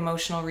underlying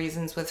emotional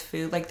reasons with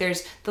food.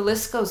 The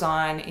list goes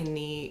on in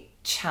the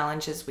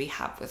challenges we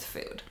have with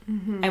food,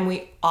 and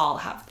we all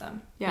have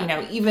them.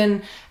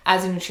 Even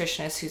as a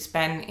nutritionist who's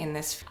been in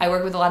this, I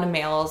work with a lot of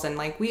males, and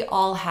we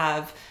all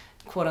have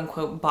quote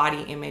unquote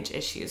body image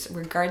issues,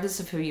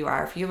 regardless of who you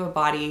are. If you have a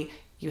body,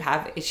 you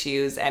have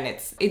issues, and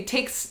it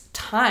takes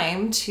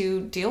time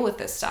to deal with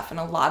this stuff.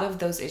 And a lot of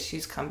those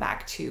issues come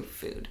back to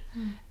food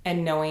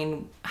and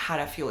knowing how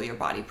to fuel your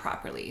body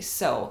properly.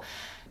 So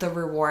the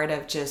reward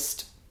of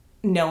just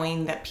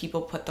knowing that people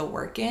put the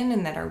work in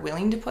and that are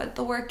willing to put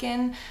the work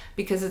in,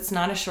 because it's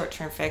not a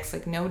short-term fix.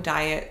 Like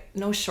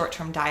no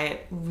short-term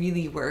diet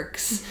really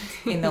works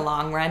in the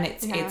long run.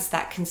 It's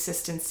that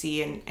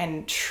consistency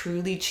and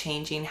truly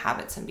changing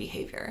habits and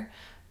behavior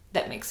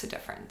that makes a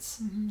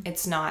difference.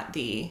 It's not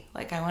the,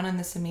 like, I went on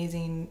this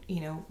amazing,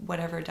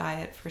 whatever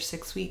diet for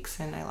 6 weeks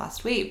and I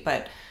lost weight,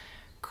 but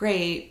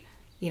great.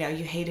 You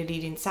hated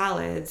eating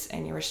salads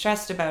and you were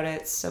stressed about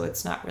it, so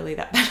it's not really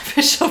that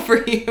beneficial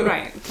for you.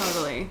 Right.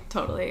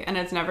 Totally. And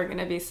it's never going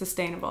to be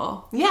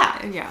sustainable.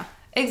 Yeah.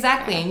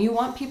 Exactly. Yeah. And you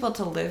want people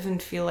to live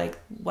and feel like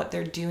what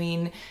they're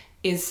doing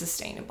is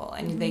sustainable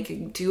and they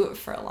could do it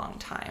for a long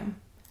time.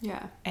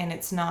 Yeah. And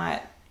it's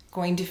not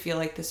going to feel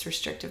like this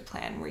restrictive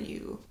plan where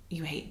you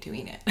hate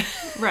doing it.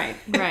 Right.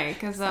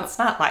 Because that's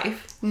not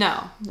life.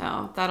 No.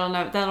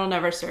 That'll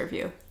never serve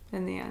you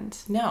in the end.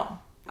 No.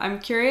 I'm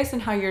curious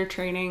in how your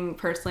training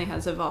personally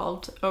has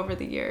evolved over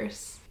the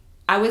years.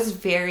 I was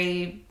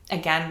very,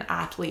 again,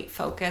 athlete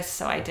focused.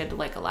 So I did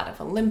like a lot of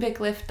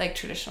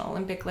traditional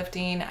Olympic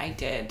lifting.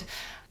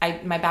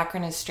 My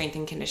background is strength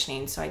and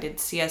conditioning. So I did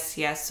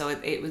CSCS. So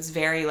it was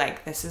very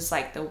like, this is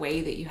like the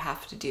way that you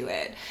have to do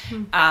it.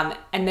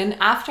 And then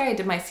after I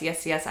did my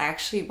CSCS, I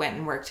actually went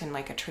and worked in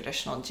like a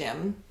traditional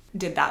gym,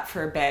 did that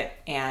for a bit.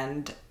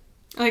 And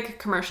like a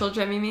commercial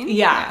gym, you mean?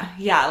 Yeah.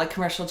 Like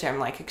commercial gym,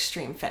 like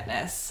Extreme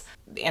Fitness.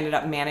 Ended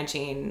up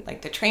managing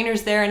like the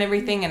trainers there and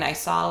everything, and I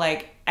saw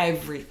like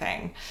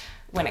everything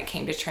when it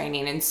came to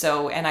training,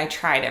 and I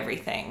tried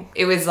everything.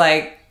 It was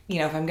like,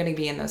 if I'm going to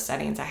be in those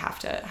settings, I have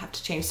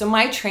to change. So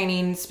my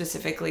training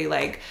specifically,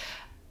 like,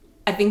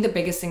 I think the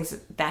biggest things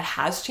that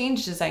has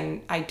changed is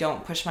I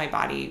don't push my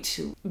body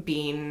to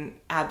being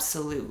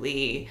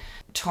absolutely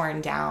torn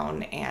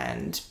down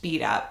and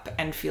beat up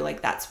and feel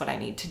like that's what I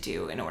need to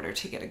do in order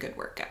to get a good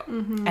workout.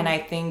 And I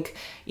think,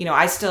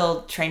 I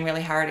still train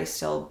really hard. I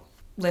still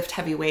lift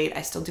heavy weight.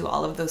 I still do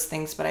all of those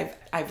things, but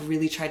I've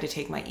really tried to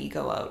take my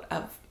ego out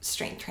of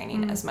strength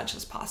training as much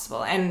as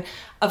possible. And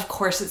of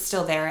course it's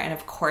still there. And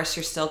of course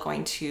you're still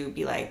going to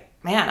be like,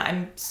 man,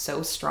 I'm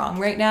so strong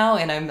right now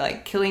and I'm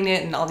like killing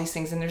it and all these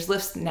things. And there's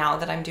lifts now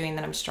that I'm doing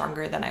that I'm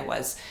stronger than I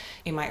was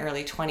in my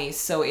early 20s.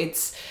 So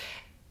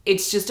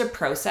it's just a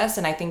process,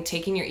 and I think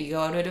taking your ego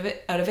out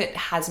of it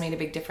has made a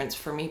big difference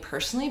for me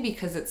personally,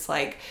 because it's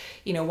like,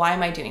 why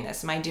am I doing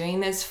this? Am I doing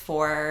this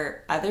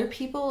for other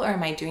people, or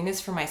am I doing this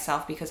for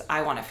myself because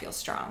I want to feel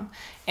strong?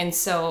 And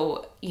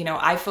so,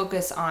 I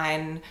focus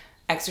on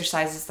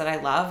exercises that I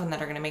love and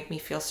that are going to make me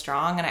feel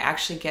strong, and I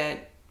actually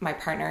get my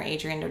partner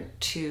Adrian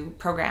to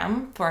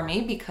program for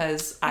me,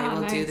 because I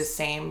will do the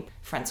same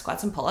front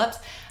squats and pull-ups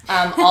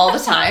all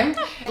the time.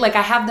 Like,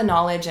 I have the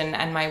knowledge,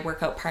 and my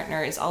workout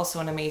partner is also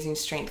an amazing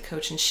strength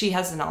coach, and she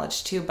has the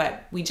knowledge too,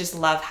 but we just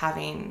love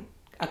having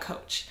a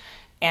coach.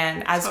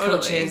 And as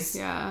coaches,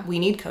 we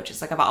need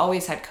coaches. Like, I've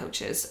always had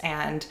coaches,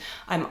 and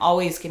I'm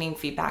always getting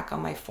feedback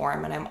on my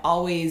form, and I'm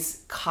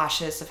always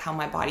cautious of how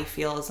my body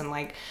feels and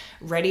like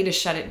ready to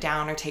shut it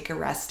down or take a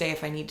rest day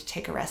if I need to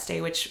take a rest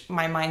day, which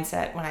my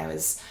mindset when I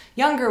was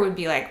younger would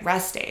be like,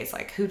 rest days,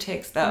 like who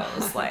takes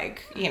those?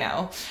 Like,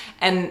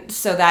 and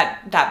so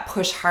that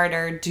push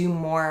harder, do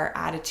more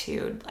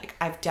attitude, like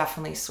I've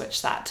definitely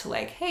switched that to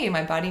like, hey,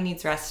 my body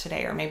needs rest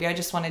today, or maybe I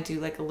just want to do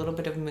like a little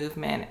bit of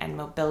movement and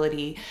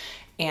mobility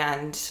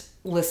and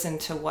listen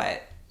to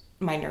what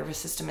my nervous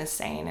system is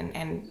saying.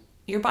 And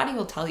your body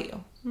will tell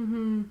you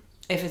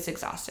if it's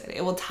exhausted.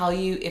 It will tell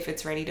you if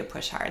it's ready to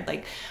push hard.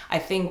 Like, I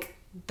think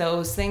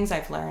those things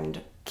I've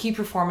learned, key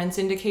performance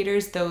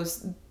indicators,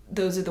 those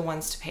are the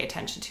ones to pay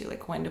attention to,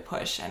 like when to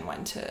push and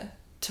when to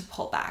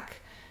pull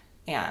back.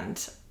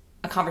 And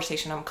a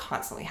conversation I'm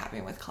constantly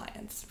having with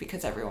clients,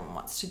 because everyone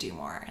wants to do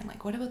more. And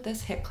like, what about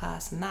this HIIT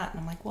class and that? And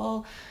I'm like,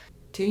 well,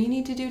 do you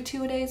need to do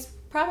 2 a days?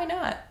 Probably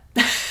not.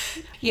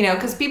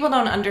 Because people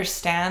don't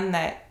understand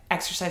that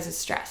exercise is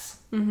stress.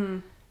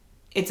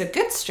 It's a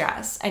good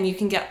stress, and you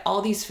can get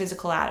all these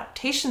physical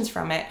adaptations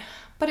from it,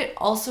 but it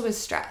also is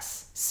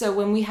stress. So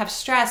when we have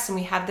stress and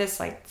we have this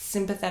like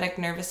sympathetic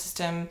nervous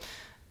system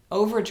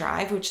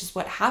overdrive, which is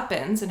what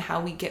happens and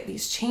how we get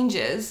these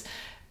changes,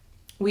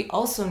 we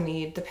also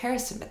need the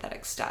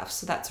parasympathetic stuff.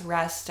 So that's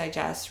rest,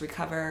 digest,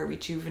 recover,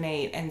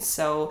 rejuvenate. And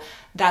so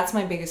that's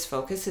my biggest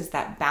focus, is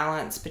that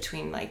balance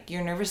between like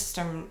your nervous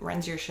system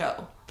runs your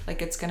show.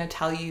 Like, it's going to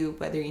tell you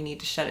whether you need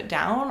to shut it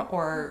down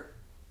or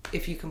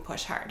if you can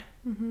push hard,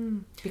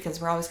 because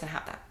we're always going to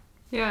have that.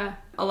 Yeah.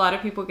 A lot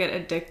of people get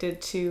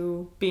addicted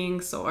to being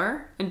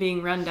sore and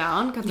being run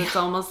down, because it's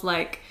almost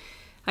like,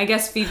 I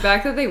guess,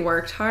 feedback that they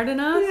worked hard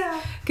enough.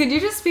 Yeah. Could you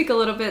just speak a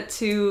little bit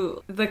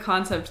to the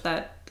concept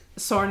that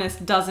soreness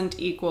doesn't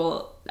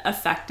equal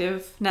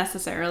effective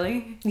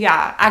necessarily?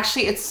 Yeah,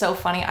 actually, it's so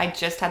funny. I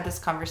just had this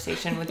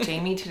conversation with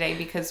Jamie today,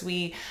 because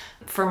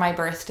for my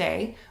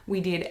birthday,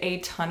 we did a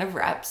ton of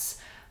reps.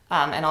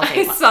 And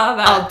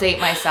I'll date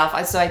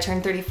myself. So I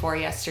turned 34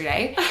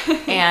 yesterday,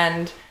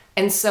 and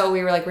so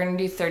we were like, we're gonna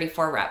do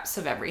 34 reps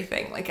of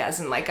everything, like as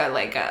in like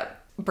a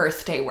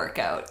birthday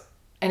workout.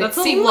 And it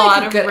seemed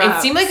like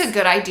a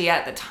good idea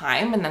at the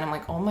time, and then I'm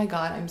like, oh my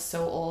god, I'm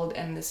so old,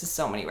 and this is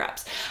so many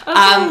reps.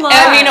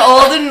 I mean,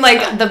 old in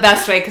like the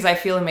best way, because I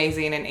feel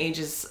amazing, and age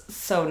is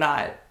so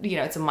not,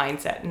 it's a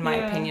mindset in my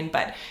opinion,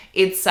 but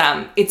it's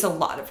a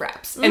lot of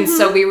reps. And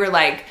so we were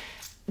like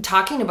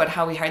talking about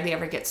how we hardly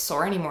ever get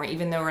sore anymore,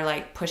 even though we're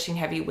like pushing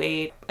heavy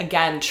weight,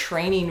 again,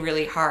 training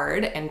really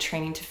hard and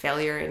training to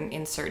failure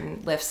in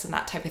certain lifts and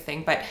that type of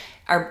thing. But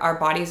our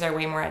bodies are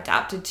way more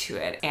adapted to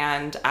it.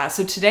 And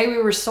so today we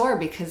were sore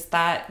because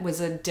that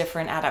was a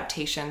different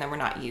adaptation that we're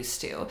not used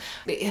to.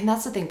 And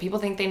that's the thing. People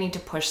think they need to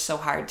push so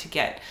hard to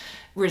get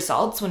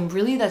results, when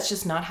really that's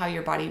just not how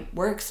your body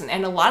works.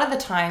 And a lot of the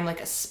time,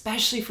 like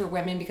especially for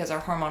women, because our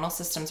hormonal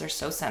systems are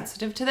so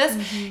sensitive to this,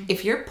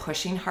 if you're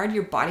pushing hard,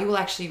 your body will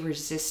actually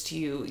resist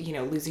you,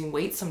 losing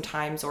weight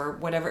sometimes, or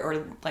whatever,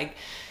 or like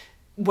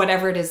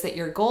whatever it is that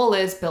your goal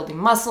is, building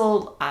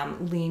muscle,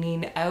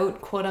 leaning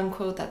out, quote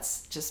unquote,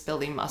 that's just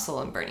building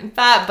muscle and burning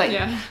fat. But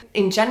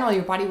in general,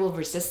 your body will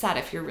resist that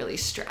if you're really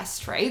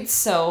stressed, right?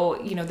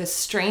 So, the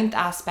strength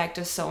aspect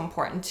is so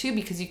important too,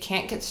 because you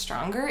can't get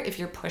stronger if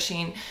you're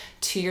pushing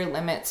to your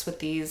limits with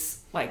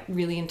these like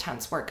really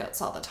intense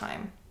workouts all the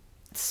time.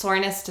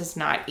 Soreness does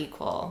not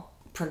equal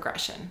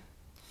progression.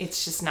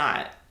 It's just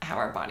not how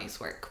our bodies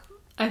work.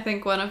 I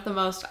think one of the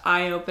most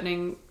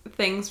eye-opening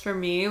things for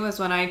me was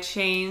when I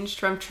changed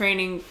from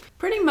training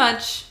pretty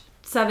much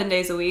 7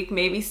 days a week,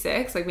 maybe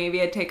 6, like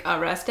maybe I'd take a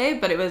rest day,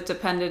 but it was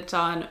dependent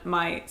on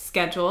my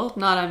schedule,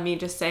 not on me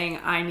just saying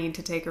I need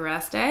to take a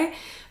rest day.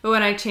 But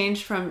when I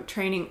changed from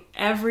training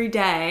every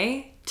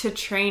day to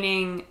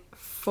training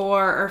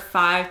 4 or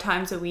 5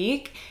 times a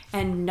week,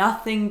 and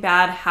nothing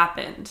bad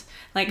happened.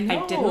 Like,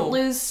 I didn't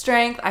lose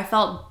strength. I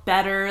felt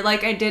better.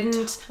 Like,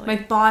 my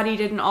body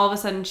didn't all of a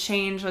sudden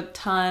change a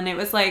ton. It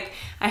was like,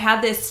 I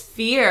had this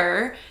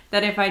fear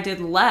that if I did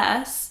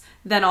less,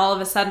 then all of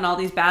a sudden all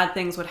these bad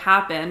things would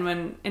happen,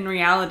 when in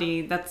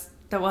reality, that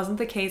wasn't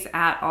the case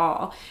at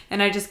all.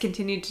 And I just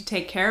continued to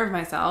take care of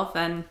myself,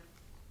 and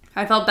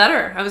I felt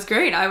better. I was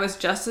great. I was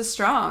just as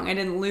strong. I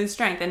didn't lose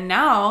strength. And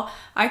now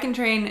I can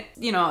train,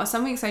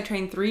 some weeks I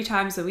train 3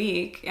 times a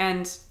week,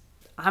 and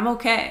I'm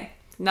okay.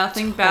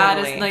 Nothing bad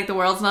is like, the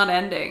world's not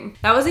ending.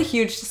 That was a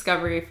huge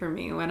discovery for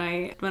me when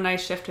I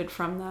shifted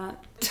from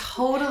that.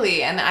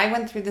 Totally. And I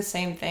went through the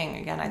same thing.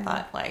 Again, I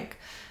thought like,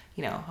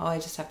 I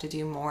just have to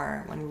do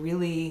more, when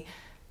really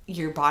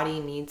your body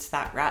needs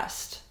that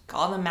rest.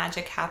 All the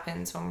magic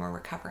happens when we're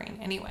recovering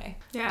anyway.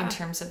 In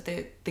terms of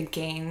the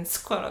gains,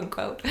 quote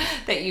unquote,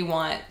 that you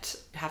want.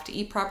 You have to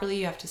eat properly,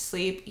 you have to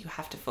sleep, you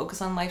have to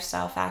focus on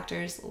lifestyle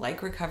factors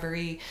like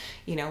recovery,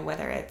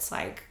 whether it's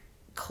like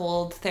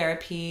cold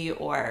therapy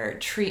or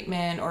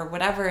treatment or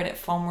whatever, and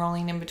foam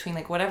rolling in between,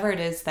 like whatever it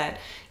is that,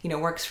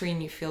 works for you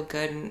and you feel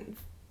good and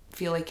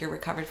feel like you're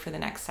recovered for the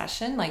next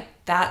session, like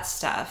that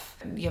stuff.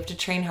 You have to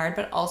train hard,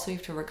 but also you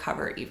have to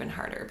recover even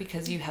harder,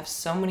 because you have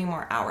so many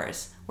more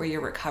hours where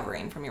you're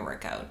recovering from your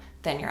workout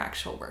than your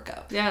actual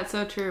workout. Yeah, it's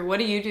so true. What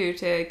do you do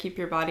to keep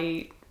your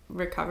body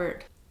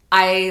recovered?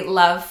 I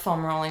love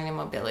foam rolling and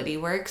mobility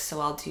work,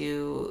 so I'll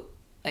do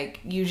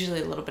like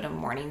usually a little bit of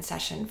morning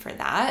session for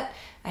that.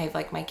 I have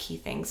like my key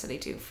things that I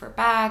do for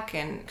back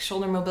and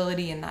shoulder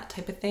mobility and that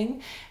type of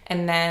thing.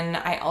 And then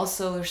I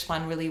also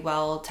respond really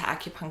well to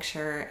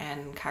acupuncture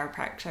and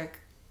chiropractic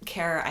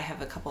care. I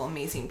have a couple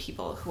amazing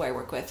people who I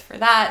work with for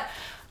that.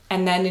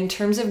 And then in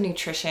terms of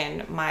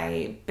nutrition,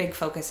 my big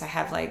focus, I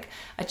have like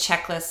a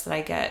checklist that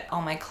I get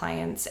all my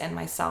clients and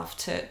myself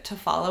to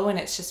follow. And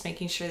it's just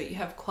making sure that you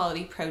have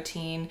quality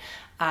protein,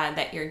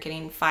 that you're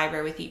getting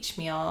fiber with each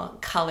meal,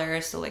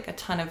 color, so like a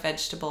ton of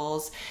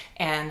vegetables,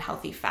 and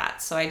healthy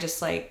fats. So I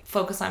just like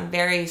focus on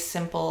very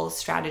simple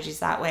strategies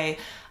that way.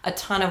 A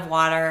ton of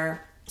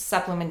water.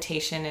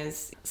 Supplementation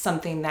is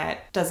something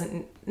that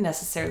doesn't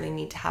necessarily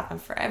need to happen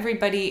for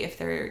everybody if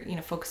they're,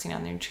 focusing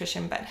on their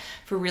nutrition, but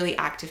for really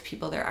active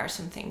people, there are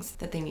some things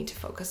that they need to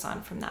focus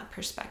on from that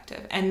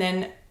perspective. And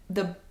then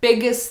the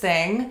biggest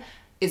thing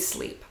is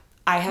sleep.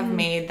 I have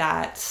made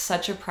that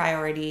such a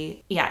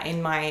priority,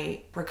 in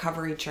my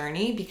recovery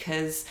journey,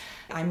 because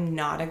I'm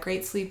not a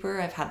great sleeper.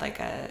 I've had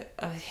like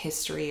a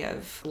history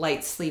of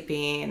light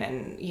sleeping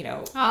and,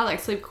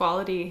 like sleep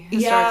quality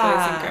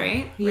historically isn't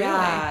great. Really?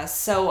 Yeah.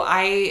 So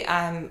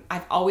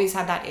I've always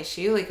had that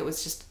issue. Like it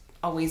was just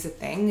always a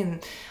thing,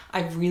 and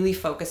I've really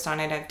focused on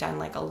it. I've done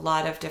like a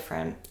lot of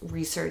different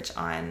research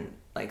on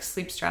like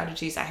sleep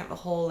strategies. I have a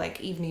whole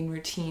like evening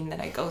routine that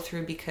I go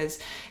through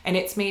and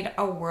it's made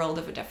a world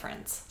of a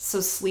difference.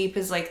 So sleep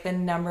is like the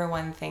number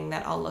one thing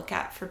that I'll look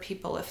at for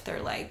people if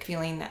they're like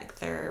feeling that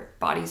their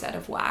body's out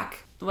of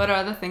whack. What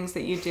are the things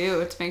that you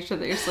do to make sure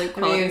that your sleep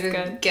quality is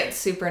good? Get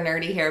super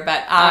nerdy here,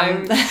 but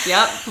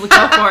yep,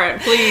 go for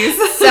it, please.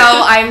 So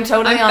I'm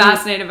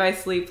fascinated by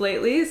sleep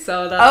lately,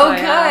 so that's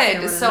why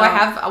good. So I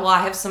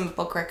have some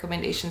book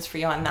recommendations for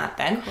you on that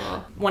then.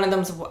 Cool. One of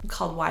them's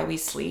called Why We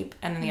Sleep,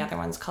 and then the other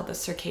one's called The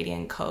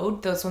Circadian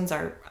Code. Those ones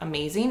are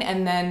amazing.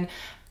 And then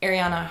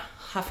Arianna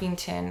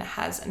Huffington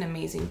has an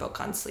amazing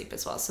book on sleep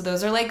as well. So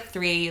those are like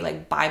 3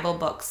 like Bible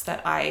books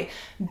that I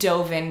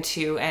dove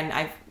into, and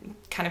I've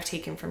kind of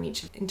taken from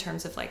each in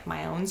terms of like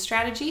my own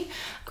strategy.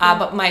 Cool.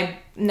 But my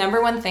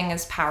number one thing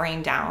is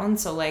powering down.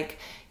 So like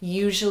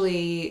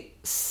usually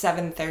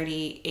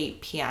 7:30,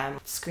 8 p.m.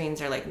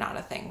 screens are like not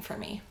a thing for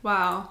me.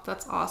 Wow,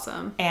 that's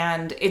awesome.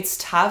 And it's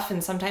tough,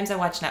 and sometimes I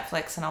watch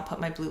Netflix and I'll put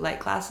my blue light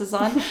glasses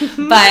on.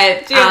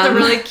 But do you have the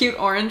really cute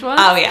orange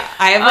ones? Oh yeah,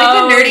 I have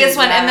like the nerdiest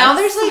one. And now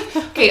there's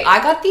like, okay,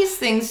 I got these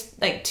things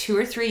like 2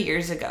 or 3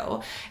 years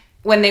ago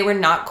when they were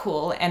not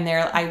cool, and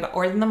I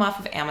ordered them off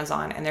of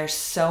Amazon, and they're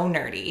so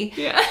nerdy.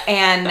 Yeah.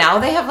 And now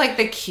they have like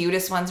the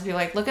cutest ones. People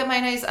are like, look at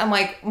my nice. I'm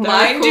like,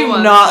 mine do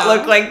not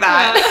look like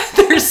that.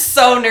 Yeah. They're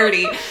so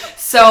nerdy.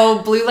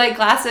 So blue light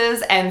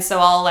glasses, and so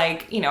I'll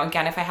like, you know,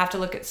 again, if I have to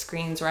look at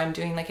screens where I'm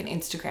doing like an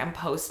Instagram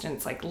post and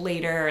it's like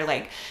later,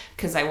 like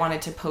because I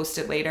wanted to post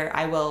it later,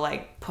 I will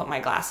like put my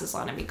glasses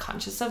on and be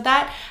conscious of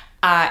that.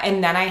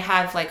 And then I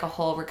have like a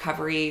whole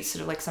recovery,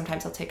 sort of like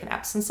sometimes I'll take an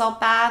Epsom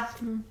salt bath.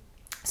 Mm.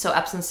 So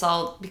Epsom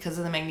salt, because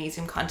of the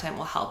magnesium content,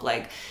 will help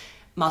like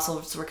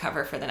muscles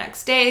recover for the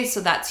next day. So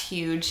that's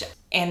huge.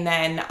 And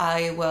then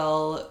I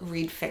will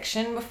read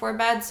fiction before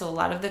bed. So a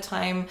lot of the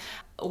time,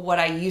 what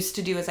I used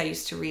to do is I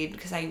used to read,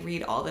 because I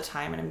read all the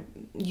time, and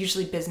I'm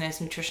usually business,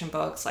 nutrition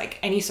books, like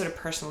any sort of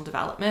personal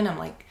development. I'm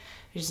like,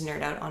 I just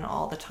nerd out on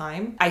all the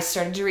time. I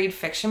started to read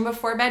fiction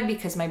before bed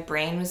because my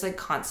brain was like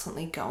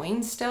constantly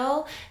going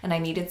still, and I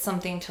needed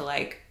something to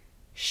like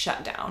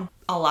shut down.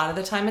 A lot of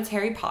the time it's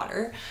Harry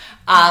Potter.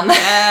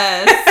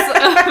 Yes.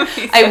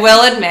 I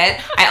will admit,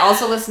 I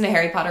also listen to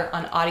Harry Potter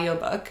on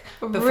audiobook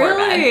before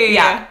bed.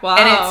 Yeah. Wow.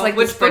 And it's like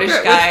this British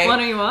guy. Which one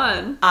are you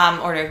on?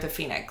 Order of the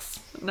Phoenix.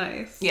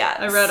 Nice. Yeah.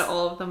 I read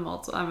all of them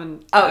multiple.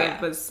 I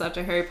was such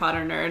a Harry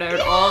Potter nerd. I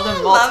read all of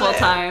them multiple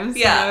times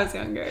when I was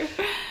younger.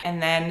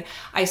 And then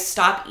I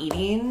stopped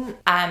eating.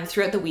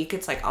 Throughout the week,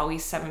 it's like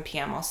always 7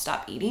 p.m. I'll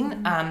stop eating.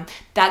 Mm-hmm.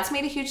 That's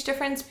made a huge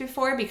difference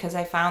before, because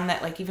I found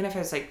that like even if I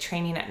was like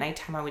training at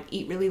nighttime, I would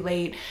eat really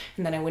late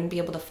and then I wouldn't be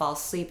able to fall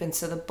asleep. And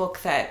so the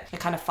book that I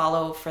kind of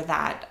follow for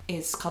that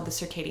is called The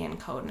Circadian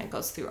Code, and it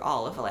goes through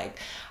all of like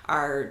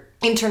our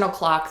internal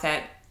clock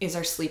that is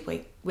our sleep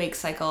wake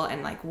cycle,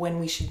 and like when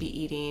we should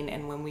be eating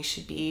and when we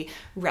should be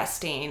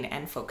resting,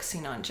 and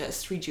focusing on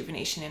just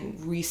rejuvenation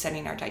and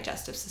resetting our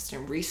digestive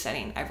system,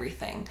 resetting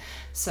everything.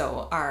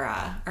 So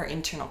our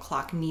internal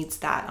clock needs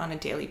that on a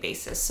daily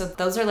basis. So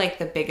those are like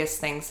the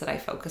biggest things that I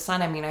focus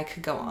on. I mean, I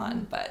could go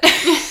on, but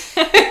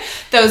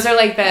those are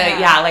like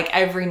like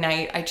every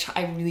night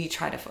I really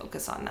try to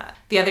focus on that.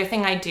 The other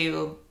thing I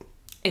do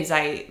is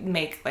I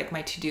make like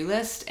my to-do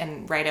list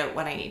and write out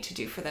what I need to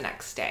do for the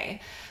next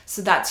day.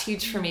 So that's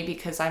huge for me,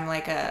 because I'm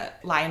like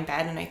lie in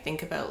bed and I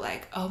think about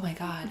like, oh my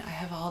God, I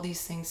have all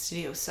these things to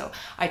do. So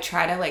I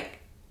try to like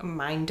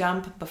mind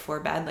dump before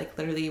bed, like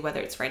literally, whether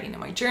it's writing in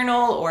my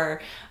journal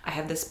or I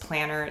have this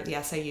planner.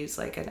 Yes, I use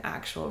like an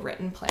actual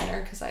written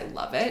planner because I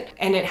love it,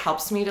 and it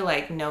helps me to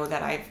like know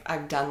that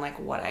I've done like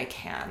what I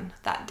can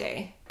that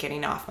day.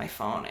 Getting off my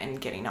phone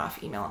and getting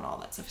off email and all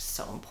that stuff is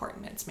so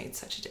important. It's made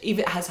such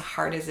even as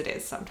hard as it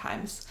is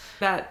sometimes.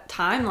 That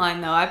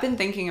timeline though, I've been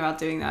thinking about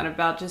doing that,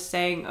 about just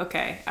saying,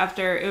 okay,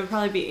 after, it would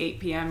probably be 8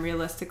 p.m.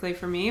 realistically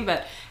for me,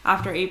 but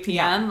after 8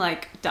 p.m.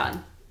 like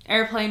done.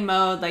 Airplane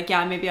mode, like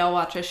maybe I'll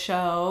watch a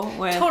show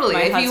with totally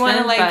my if husband, you want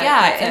to like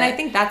and I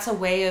think that's a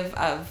way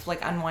of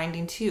like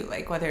unwinding too,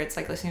 like whether it's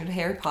like listening to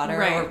Harry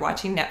Potter or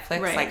watching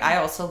Netflix. Like I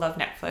also love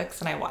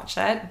Netflix and I watch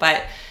that,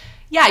 but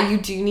you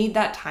do need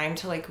that time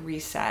to like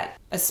reset,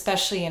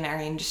 especially in our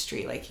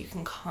industry. Like you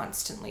can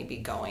constantly be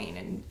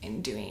going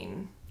and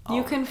doing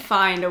you can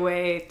find a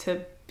way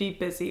to be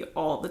busy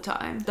all the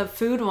time. The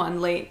food one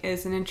late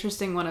is an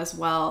interesting one as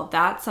well.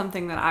 That's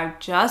something that I've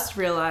just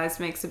realized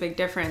makes a big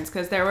difference,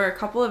 because there were a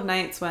couple of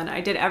nights when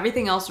I did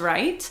everything else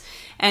right,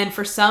 and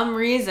for some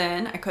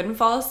reason I couldn't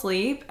fall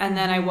asleep, and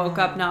then I woke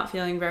up not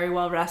feeling very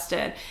well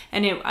rested,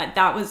 and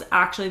that was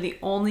actually the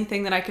only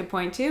thing that I could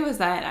point to, is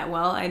that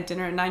I had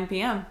dinner at 9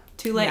 p.m.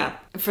 Too late. Yeah.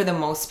 For the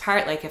most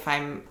part, like if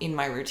I'm in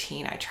my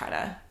routine, I try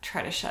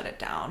to shut it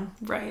down.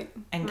 Right.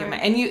 And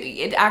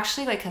it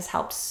actually like has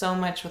helped so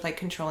much with like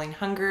controlling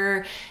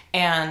hunger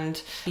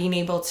and being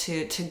able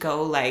to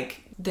go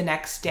like the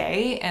next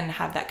day and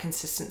have that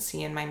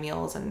consistency in my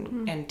meals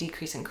and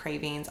decrease in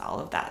cravings,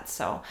 all of that.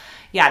 So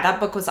that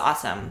book was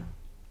awesome.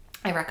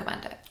 I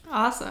recommend it.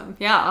 Awesome.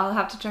 Yeah, I'll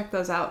have to check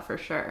those out for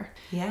sure.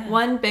 Yeah.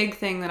 One big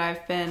thing that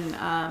I've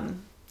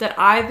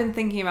been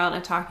thinking about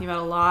and talking about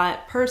a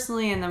lot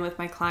personally and then with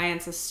my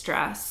clients is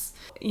stress.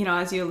 You know,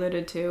 as you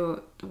alluded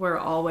to, we're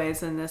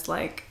always in this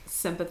like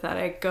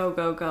sympathetic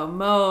go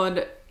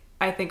mode.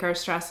 I think our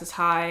stress is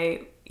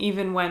high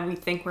even when we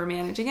think we're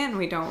managing it and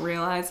we don't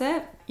realize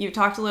it. You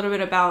talked a little bit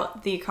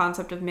about the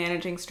concept of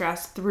managing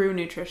stress through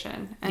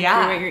nutrition and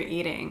through what you're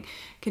eating.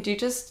 Could you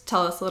just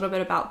tell us a little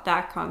bit about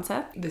that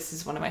concept? This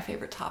is one of my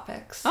favorite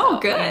topics. So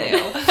good.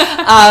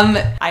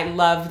 I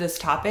love this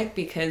topic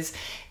because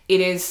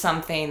it is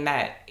something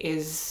that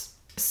is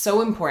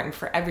so important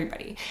for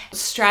everybody.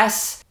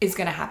 Stress is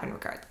going to happen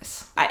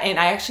regardless. And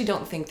I actually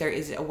don't think there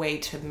is a way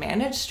to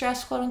manage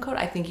stress, quote unquote.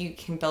 I think you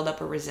can build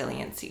up a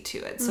resiliency to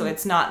it. So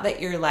it's not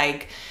that you're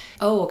like,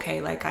 oh,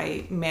 okay, like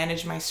I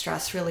manage my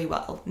stress really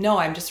well. No,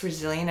 I'm just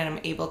resilient and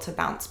I'm able to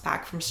bounce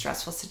back from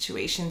stressful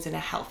situations in a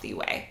healthy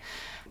way.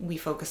 We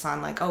focus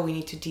on like, oh, we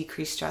need to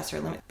decrease stress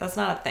or limit. That's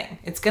not a thing.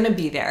 It's going to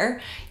be there.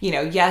 You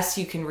know, yes,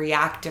 you can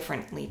react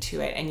differently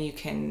to it and you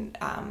can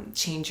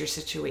change your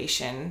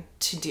situation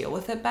to deal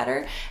with it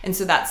better. And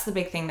so that's the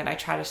big thing that I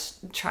try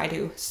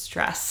to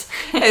stress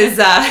is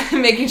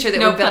making sure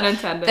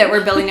that,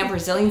 we're building up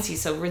resiliency.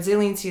 So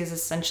resiliency is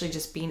essentially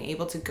just being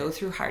able to go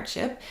through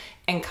hardship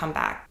and come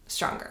back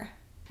stronger.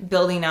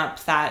 Building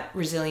up that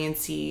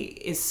resiliency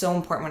is so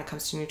important when it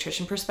comes to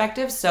nutrition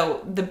perspective.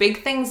 So the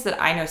big things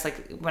that I notice,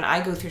 like when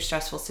I go through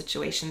stressful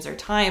situations or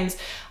times,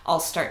 I'll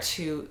start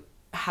to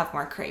have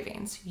more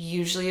cravings,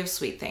 usually of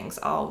sweet things.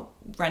 I'll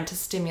run to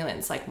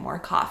stimulants like more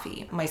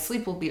coffee. My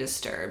sleep will be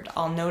disturbed.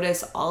 I'll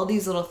notice all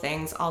these little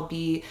things. I'll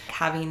be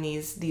having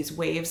these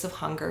waves of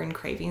hunger and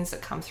cravings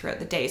that come throughout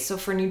the day. So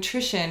for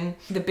nutrition,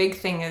 the big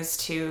thing is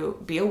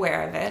to be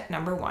aware of it.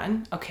 Number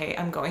one, okay,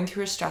 I'm going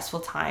through a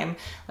stressful time.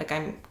 Like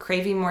I'm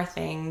craving more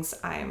things.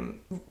 I'm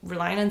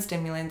relying on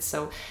stimulants.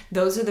 So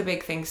those are the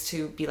big things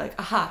to be like,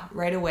 aha,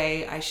 right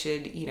away, I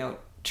should,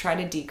 try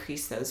to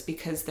decrease those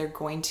because they're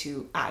going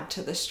to add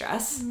to the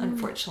stress.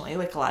 Unfortunately,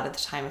 like a lot of the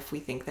time, if we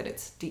think that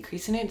it's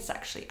decreasing it, it's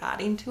actually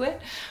adding to it.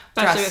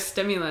 Especially with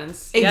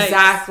stimulants.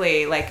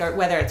 Exactly. Yikes. Like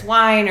whether it's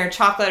wine or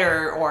chocolate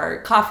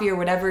or coffee or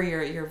whatever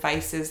your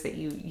vice is that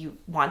you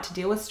want to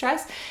deal with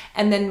stress.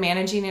 And then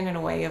managing it in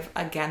a way of,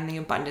 again, the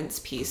abundance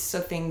piece.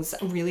 So things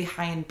really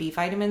high in B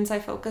vitamins I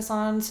focus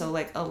on. So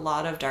like a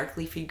lot of dark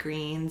leafy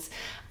greens,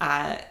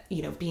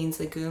 beans,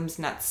 legumes,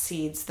 nuts,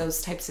 seeds,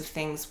 those types of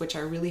things, which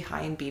are really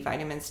high in B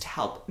vitamins to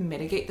help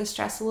mitigate the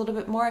stress a little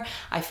bit more.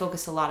 I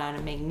focus a lot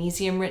on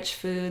magnesium-rich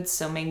foods.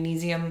 So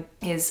magnesium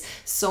is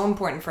so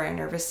important for our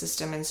nervous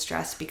system and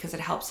stress because it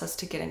helps us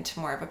to get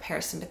into more of a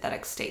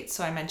parasympathetic state.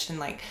 So I mentioned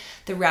like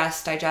the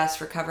rest,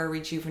 digest, recover,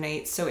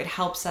 rejuvenate. So it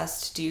helps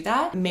us to do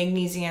that.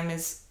 Magnesium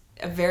is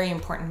a very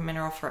important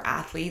mineral for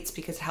athletes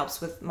because it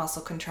helps with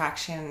muscle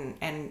contraction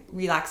and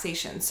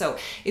relaxation. So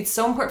it's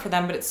so important for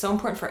them, but it's so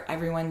important for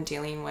everyone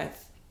dealing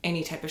with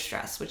any type of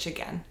stress, which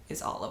again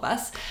is all of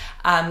us.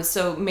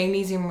 So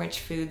magnesium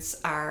rich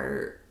foods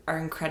are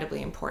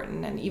incredibly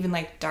important, and even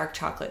like dark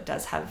chocolate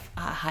does have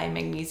a high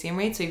magnesium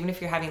rate. So even if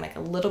you're having like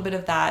a little bit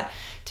of that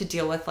to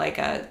deal with like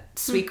a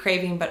sweet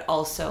craving, but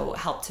also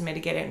help to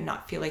mitigate it and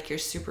not feel like you're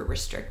super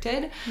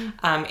restricted.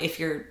 If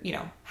you're,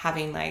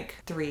 having like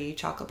 3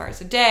 chocolate bars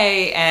a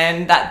day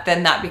and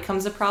that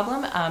becomes a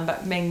problem.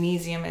 But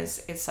magnesium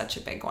is such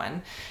a big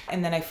one.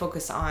 And then I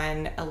focus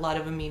on a lot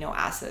of amino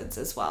acids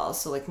as well.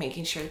 So like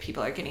making sure that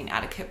people are getting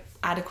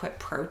adequate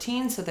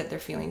protein so that they're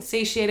feeling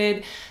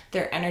satiated,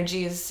 their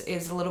energy is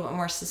a little bit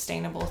more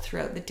sustainable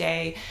throughout the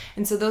day.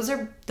 And so those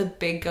are the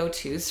big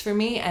go-tos for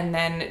me. And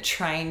then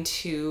trying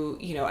to,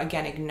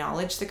 again,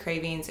 acknowledge the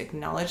cravings,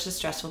 acknowledge the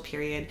stressful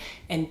period,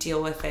 and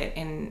deal with it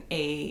in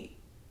a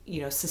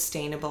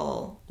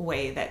sustainable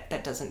way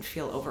that doesn't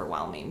feel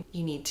overwhelming.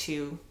 You need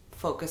to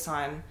focus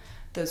on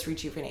those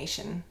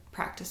rejuvenation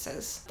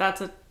practices. That's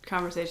a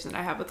conversation that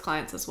I have with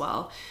clients as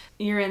well.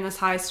 You're in this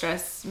high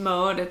stress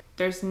mode.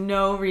 There's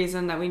no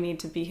reason that we need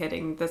to be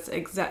hitting this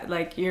exact,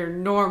 like your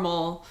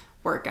normal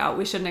workout.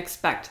 We shouldn't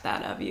expect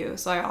that of you.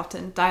 So I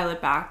often dial it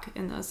back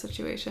in those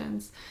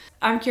situations.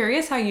 I'm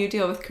curious how you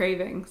deal with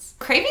cravings.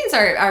 Cravings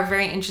are a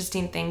very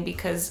interesting thing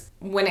because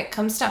when it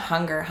comes to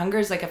hunger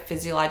is like a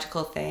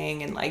physiological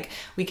thing, and like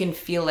we can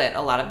feel it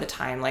a lot of the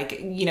time.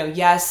 Like,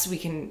 yes, we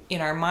can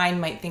in our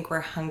mind might think we're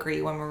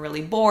hungry when we're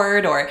really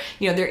bored, or,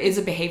 there is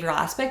a behavioral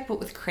aspect, but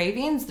with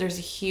cravings, there's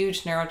a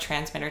huge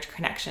neurotransmitter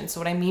connection. So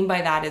what I mean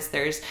by that is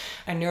there's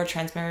a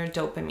neurotransmitter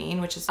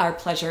dopamine, which is our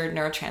pleasure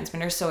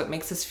neurotransmitter. So it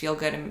makes us feel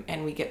good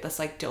and we get this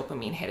like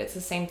dopamine hit. It's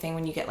the same thing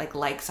when you get like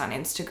likes on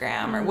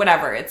Instagram or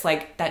whatever. It's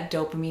like that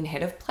dopamine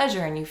hit of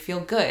pleasure and you feel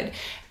good.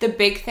 The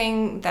big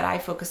thing that I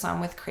focus on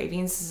with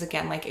cravings is,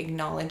 again, like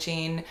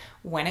acknowledging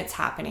when it's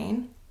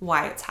happening,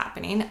 why it's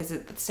happening. Is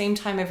it the same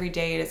time every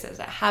day? Is it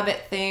a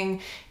habit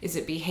thing? Is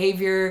it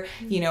behavior?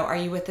 Are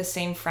you with the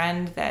same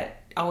friend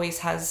that always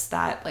has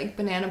that like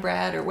banana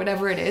bread or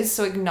whatever it is?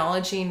 So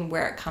acknowledging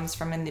where it comes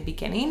from in the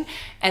beginning,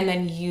 and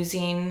then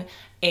using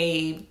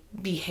a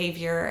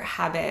behavior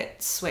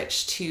habit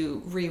switch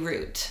to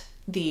reroute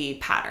the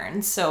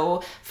pattern.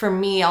 So for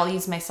me, I'll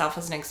use myself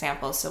as an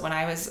example. So when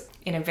I was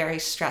in a very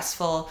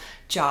stressful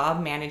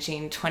job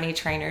managing 20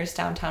 trainers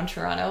downtown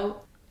Toronto,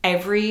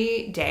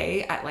 every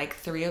day at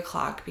like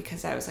 3:00,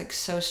 because I was like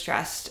so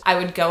stressed, I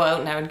would go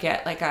out and I would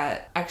get like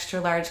a extra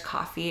large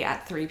coffee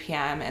at 3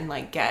 p.m. and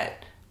like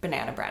get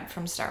banana bread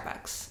from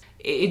Starbucks.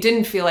 It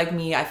didn't feel like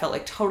me. I felt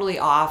like totally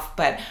off,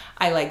 but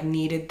I like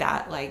needed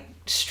that like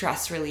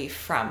stress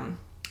relief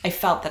I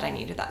felt that I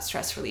needed that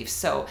stress relief.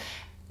 So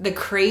the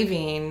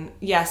craving,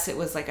 yes, it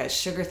was like a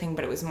sugar thing,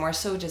 but it was more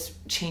so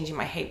just changing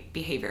my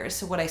behavior.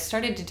 So what I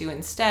started to do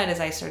instead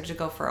is I started to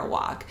go for a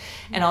walk.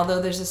 And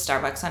although there's a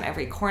Starbucks on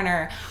every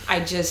corner,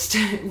 I just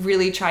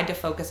really tried to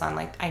focus on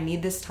like, I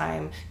need this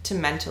time to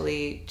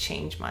mentally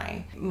change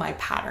my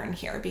pattern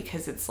here,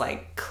 because it's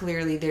like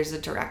clearly there's a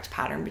direct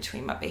pattern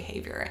between my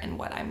behavior and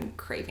what I'm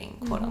craving,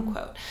 quote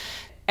unquote.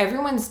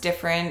 Everyone's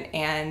different,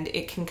 and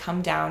it can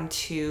come down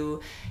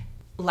to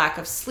lack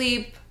of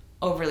sleep,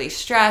 overly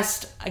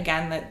stressed.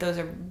 Again, that those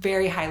are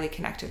very highly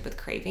connected with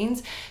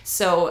cravings.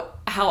 So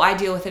how I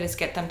deal with it is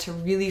get them to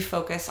really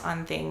focus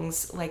on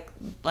things like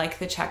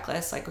the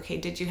checklist. Like, okay,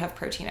 did you have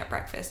protein at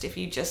breakfast? If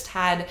you just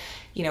had,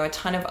 a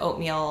ton of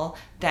oatmeal,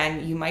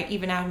 then you might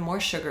even have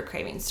more sugar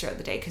cravings throughout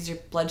the day because your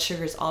blood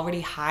sugar is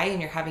already high and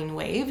you're having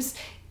waves,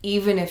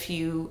 even if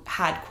you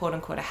had quote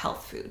unquote a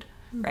health food.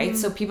 Right?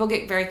 So people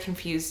get very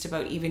confused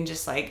about even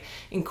just like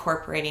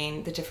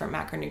incorporating the different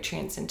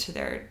macronutrients into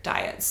their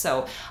diet.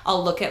 So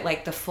I'll look at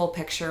like the full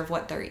picture of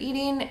what they're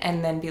eating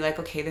and then be like,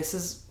 okay, this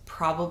is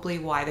probably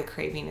why the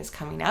craving is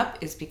coming up,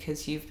 is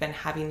because you've been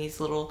having these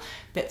little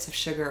bits of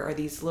sugar or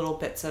these little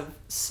bits of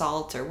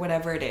salt or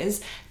whatever it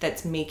is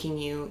that's making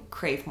you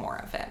crave more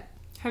of it.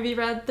 Have you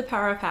read The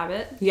Power of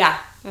Habit? Yeah.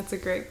 That's a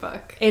great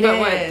book. It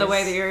is. The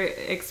way that you're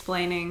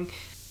explaining,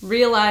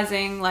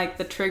 realizing like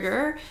the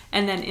trigger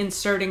and then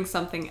inserting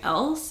something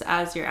else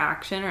as your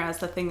action or as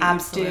the thing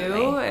that you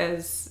do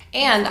is.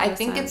 And I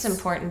think it's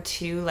important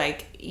too,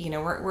 like,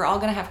 we're all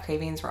going to have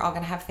cravings. We're all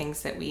going to have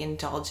things that we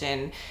indulge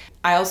in.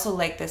 I also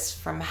like this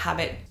from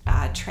habit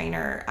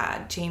trainer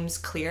James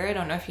Clear. I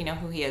don't know if you know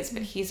who he is,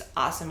 but he's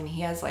awesome. And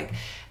he has like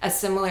a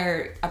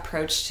similar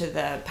approach to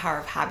the Power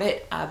of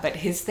Habit. But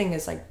his thing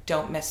is like,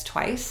 don't miss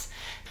twice.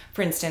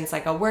 For instance,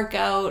 like a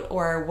workout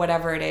or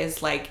whatever it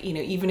is, like,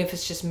 even if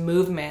it's just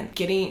movement,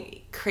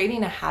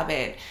 creating a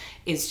habit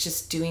is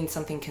just doing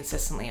something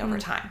consistently over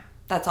time.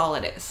 That's all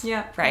it is.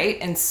 Yeah. Right.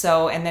 And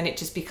then it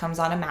just becomes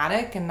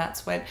automatic. And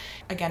that's what,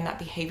 again, that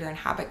behavior and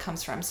habit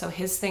comes from. So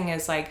his thing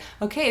is like,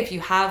 okay, if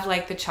you have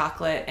like the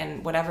chocolate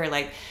and whatever,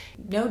 like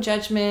no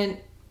judgment,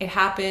 it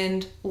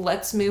happened,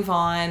 let's move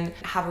on,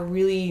 have a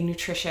really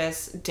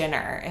nutritious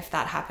dinner if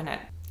that happened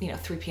at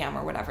 3 p.m.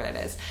 or whatever it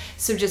is.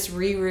 So just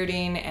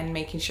rerouting and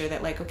making sure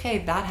that like, okay,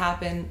 that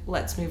happened,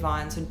 let's move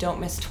on. So don't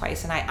miss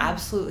twice. And I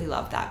absolutely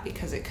love that,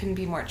 because it couldn't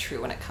be more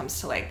true when it comes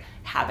to like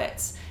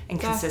habits and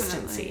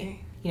consistency.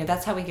 Definitely.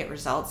 That's how we get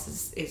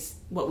results is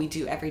what we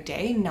do every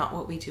day, not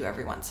what we do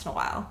every once in a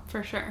while.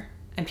 For sure.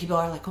 And people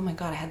are like, oh my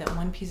God, I had that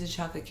one piece of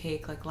chocolate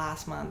cake like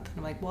last month. And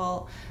I'm like,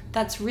 well,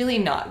 that's really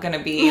not going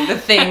to be the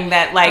thing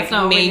that like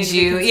made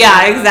you.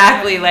 Yeah,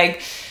 exactly.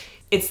 Like,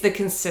 it's the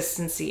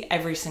consistency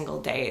every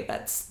single day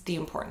that's the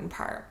important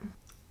part.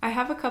 I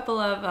have a couple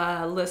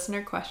of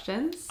listener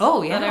questions.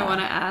 Oh, yeah. That I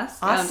want to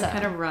ask to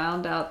kind of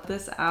round out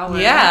this hour.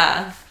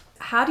 Yeah.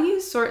 How do you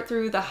sort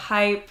through the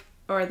hype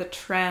or the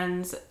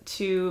trends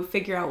to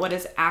figure out what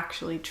is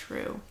actually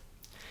true?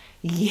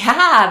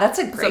 Yeah, that's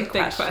a great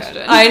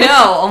question. I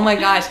know. Oh my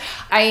gosh.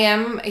 I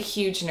am a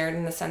huge nerd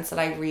in the sense that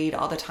I read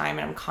all the time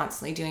and I'm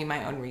constantly doing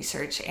my own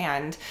research,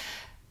 and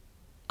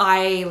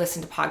I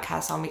listen to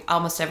podcasts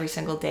almost every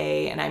single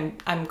day, and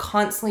I'm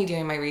constantly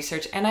doing my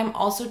research, and I'm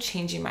also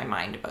changing my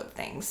mind about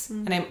things.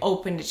 And I'm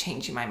open to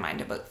changing my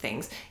mind about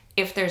things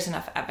if there's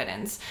enough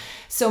evidence.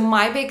 So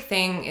my big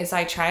thing is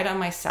I try it on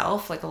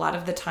myself. Like a lot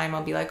of the time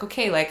I'll be like,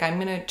 okay, like I'm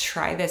going to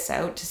try this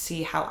out to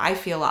see how I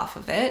feel off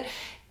of it,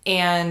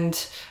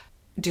 and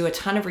do a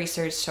ton of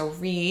research. So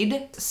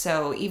read.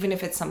 So even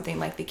if it's something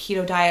like the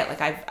keto diet,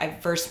 like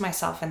I've versed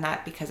myself in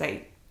that because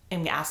I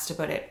am asked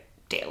about it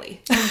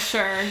daily. I'm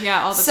sure.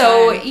 Yeah, all the time.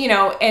 So,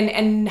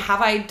 and have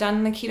I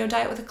done the keto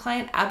diet with a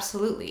client?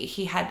 Absolutely.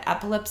 He had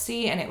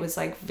epilepsy, and it was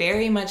like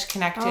very much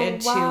connected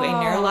to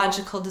a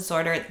neurological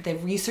disorder. The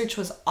research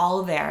was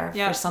all there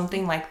for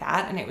something like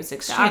that, and it was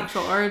extreme. The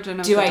actual origin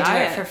of the diet. Do I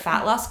do it for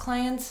fat loss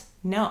clients?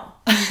 No.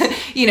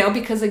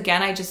 Because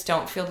again, I just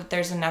don't feel that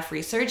there's enough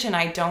research, and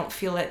I don't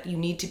feel that you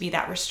need to be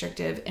that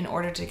restrictive in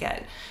order to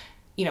get,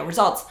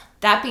 results.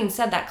 That being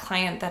said, that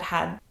client that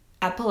had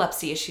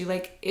epilepsy issue,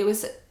 like it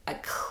was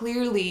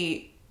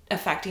clearly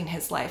affecting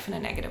his life in a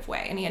negative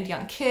way, and he had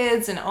young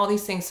kids and all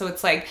these things. So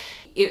it's like,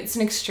 it's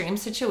an extreme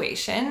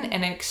situation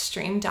and an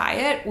extreme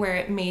diet where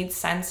it made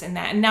sense in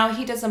that. And now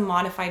he does a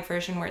modified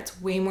version where it's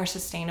way more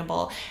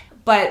sustainable.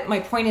 But my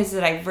point is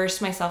that I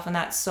versed myself in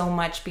that so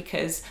much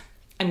because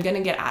I'm going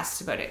to get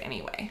asked about it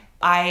anyway.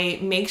 I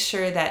make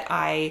sure that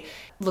I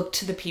look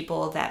to the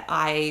people that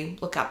I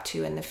look up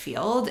to in the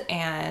field,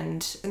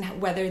 and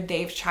whether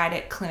they've tried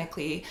it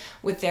clinically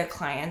with their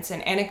clients.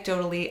 And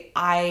anecdotally,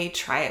 I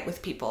try it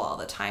with people all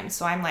the time.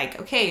 So I'm like,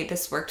 okay,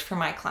 this worked for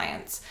my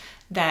clients.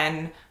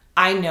 Then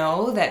I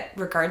know that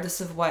regardless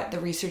of what the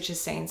research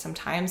is saying,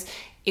 sometimes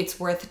it's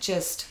worth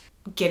just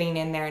getting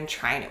in there and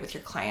trying it with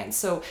your clients.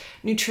 So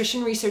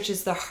nutrition research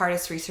is the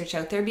hardest research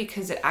out there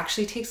because it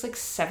actually takes like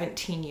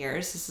 17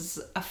 years. This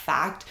is a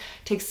fact.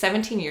 It takes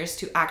 17 years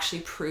to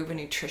actually prove a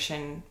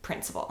nutrition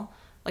principle,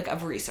 like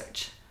of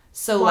research.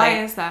 So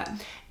why is that?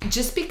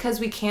 Just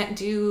because we can't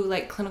do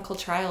like clinical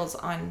trials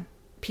on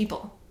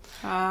people.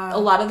 A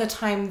lot of the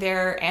time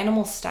they're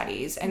animal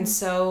studies. And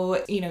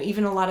so,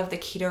 even a lot of the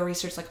keto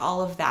research, like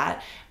all of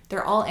that,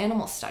 they're all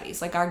animal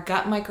studies. Like our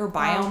gut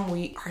microbiome,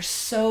 we are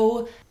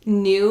so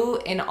new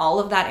in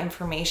all of that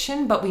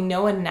information, but we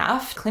know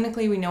enough,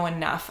 clinically we know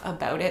enough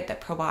about it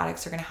that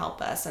probiotics are going to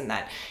help us, and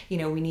that, we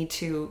need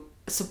to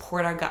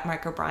support our gut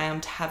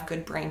microbiome to have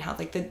good brain health.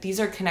 Like these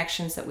are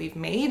connections that we've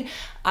made,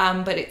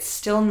 but it's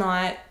still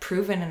not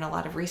proven in a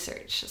lot of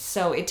research.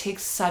 So it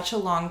takes such a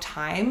long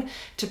time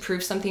to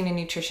prove something in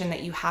nutrition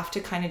that you have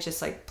to kind of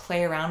just like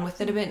play around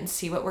with it a bit and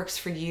see what works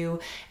for you,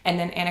 and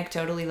then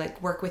anecdotally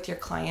like work with your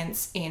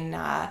clients in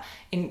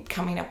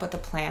coming up with a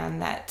plan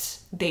that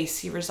they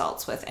see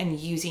results with and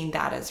using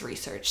that as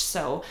research.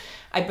 So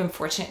I've been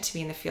fortunate to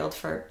be in the field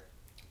for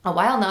a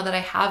while now that I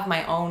have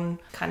my own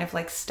kind of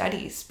like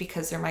studies,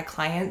 because they're my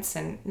clients,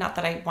 and not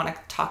that I want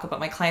to talk about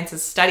my clients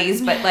as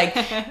studies, but like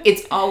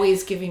it's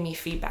always giving me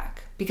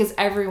feedback, because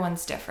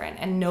everyone's different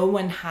and no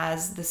one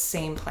has the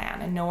same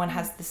plan and no one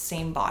has the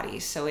same body.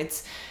 So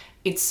it's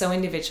so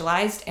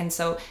individualized. And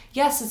so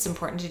yes, it's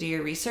important to do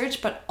your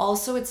research, but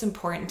also it's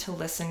important to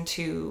listen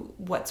to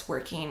what's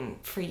working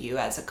for you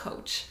as a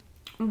coach.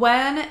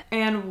 When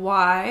and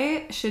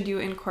why should you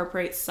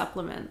incorporate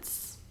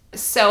supplements?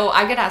 So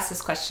I get asked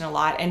this question a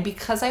lot, and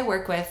because I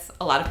work with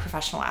a lot of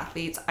professional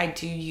athletes, I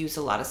do use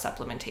a lot of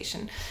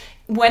supplementation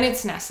when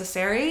it's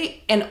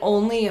necessary, and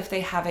only if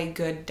they have a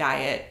good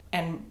diet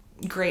and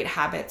great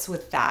habits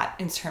with that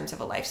in terms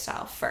of a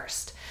lifestyle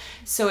first.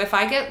 So if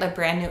I get a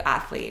brand new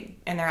athlete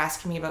and they're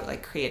asking me about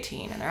like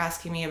creatine, and they're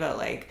asking me about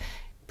like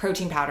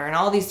protein powder and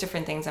all these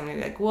different things, I'm gonna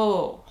be like,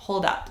 whoa,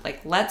 hold up.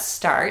 Like, let's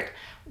start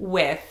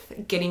with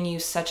getting you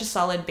such a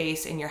solid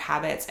base in your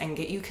habits and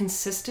get you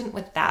consistent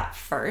with that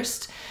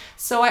first.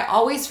 So I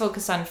always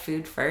focus on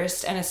food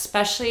first, and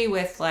especially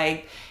with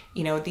like,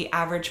 the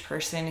average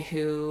person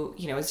who,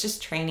 is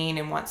just training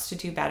and wants to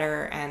do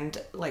better, and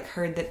like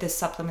heard that this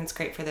supplement's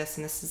great for this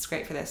and this is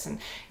great for this, and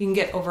you can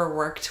get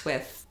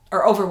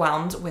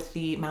overwhelmed with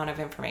the amount of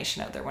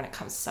information out there when it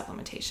comes to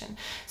supplementation.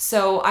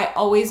 So I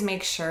always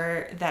make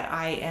sure that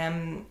I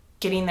am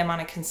getting them on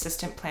a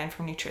consistent plan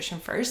for nutrition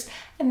first.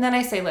 And then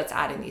I say, let's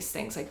add in these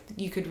things. Like,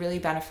 you could really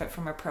benefit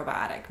from a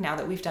probiotic. Now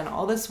that we've done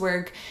all this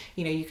work,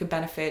 you could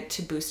benefit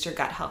to boost your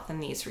gut health in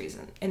these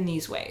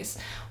ways.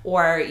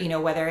 Or,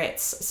 whether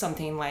it's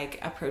something like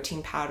a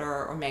protein powder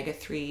or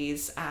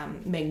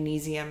omega-3s,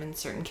 magnesium in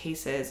certain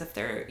cases, if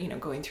they're,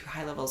 going through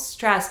high levels of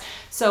stress.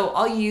 So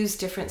I'll use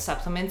different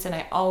supplements, and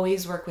I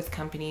always work with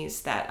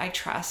companies that I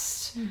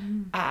trust.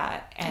 Mm-hmm.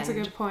 That's a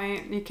good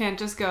point. You can't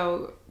just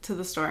go to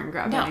the store and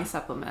grab any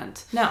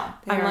supplement. No.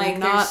 I'm like,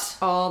 not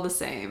all the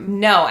same.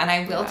 No, and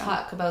I will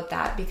talk about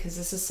that, because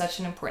this is such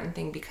an important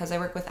thing, because I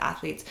work with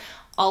athletes.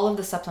 All of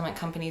the supplement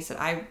companies that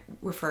I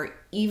refer,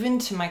 even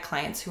to my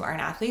clients who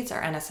aren't athletes,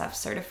 are NSF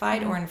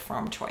certified or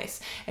informed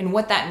choice. And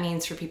what that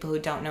means for people who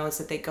don't know is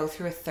that they go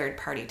through a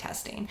third-party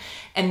testing.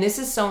 And this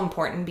is so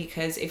important,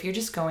 because if you're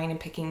just going and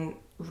picking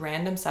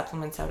random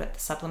supplements out at the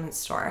supplement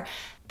store,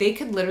 they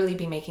could literally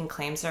be making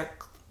claims that are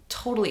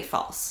totally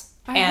false.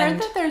 I heard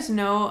that there's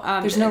no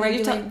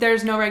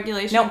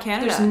regulation in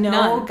Canada. There's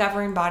no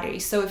governing body.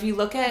 So if you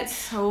look at...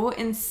 So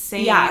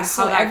insane. Yeah,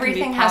 so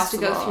everything has to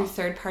go through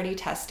third-party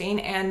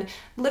testing, and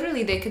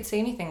literally they could say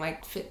anything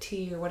like Fit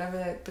Tea or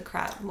whatever the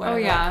crap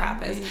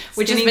is,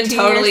 which has been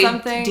totally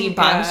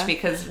debunked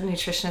because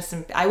nutritionists,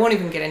 and I won't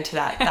even get into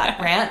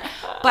that rant.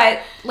 But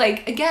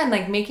like, again,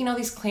 like making all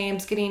these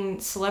claims, getting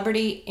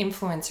celebrity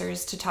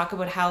influencers to talk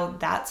about how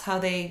that's how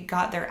they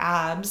got their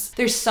abs.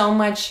 There's so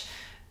much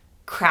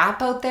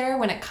crap out there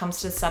when it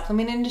comes to the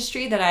supplement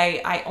industry that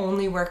I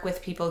only work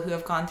with people who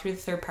have gone through the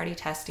third-party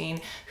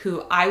testing,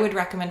 who I would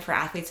recommend for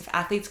athletes. If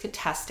athletes get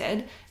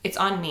tested, it's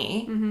on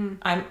me.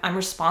 Mm-hmm. I'm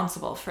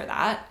responsible for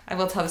that. I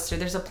will tell the story.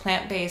 There's a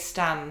plant-based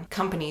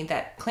company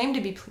that claimed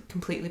to be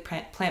completely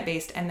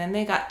plant-based, and then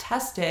they got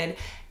tested,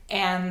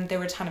 and there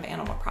were a ton of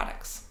animal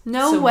products.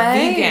 No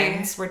way.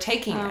 Vegans were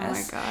taking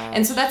this. My gosh.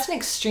 And so that's an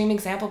extreme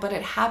example, but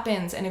it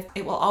happens, and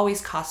it will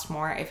always cost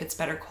more if it's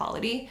better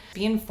quality.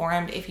 Be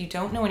informed. If you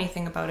don't know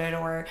anything about it,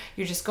 or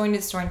you're just going to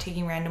the store and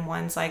taking random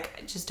ones,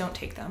 like, just don't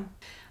take them.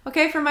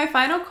 Okay, for my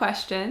final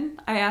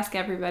question, I ask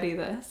everybody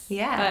this.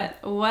 Yeah.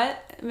 But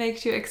what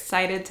makes you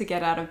excited to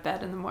get out of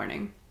bed in the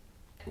morning?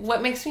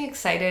 What makes me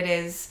excited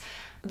is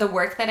the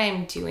work that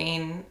I'm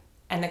doing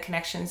and the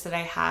connections that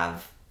I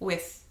have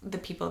with the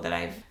people that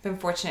I've been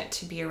fortunate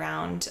to be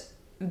around.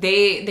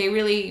 They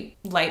really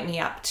light me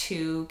up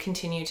to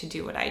continue to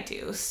do what I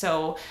do.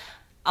 So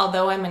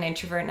although I'm an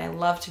introvert and I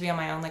love to be on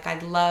my own, like, I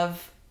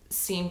love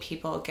seeing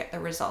people get the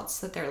results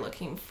that they're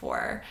looking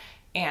for,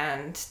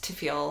 and to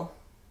feel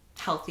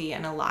healthy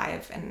and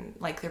alive and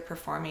like they're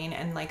performing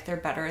and like they're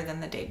better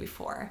than the day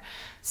before.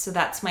 So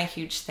that's my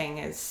huge thing,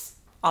 is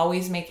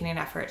always making an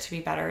effort to be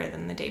better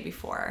than the day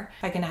before.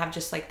 If I can have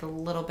just like the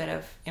little bit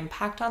of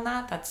impact on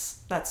that,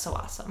 that's so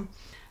awesome.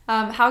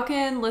 How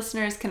can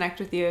listeners connect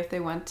with you if they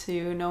want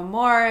to know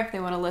more, if they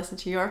want to listen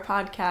to your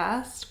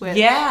podcast, which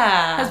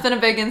has been a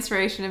big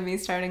inspiration of me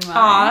starting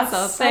mine.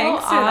 So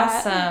thanks for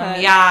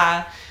that.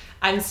 Yeah.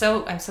 I'm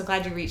so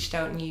glad you reached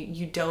out and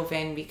you dove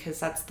in, because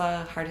that's the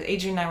hardest.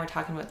 Adrian and I were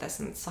talking about this,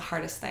 and it's the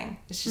hardest thing.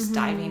 It's just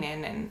diving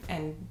in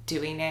and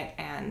doing it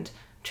and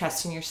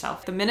trusting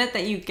yourself. The minute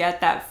that you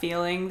get that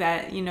feeling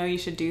that, you know, you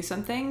should do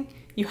something,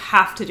 you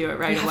have to do it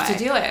right away. You have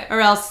to do it.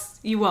 Or else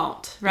you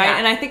won't, right? Yeah.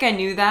 And I think I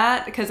knew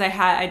that because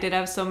I did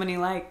have so many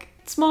like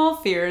small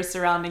fears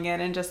surrounding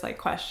it and just like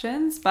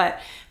questions. But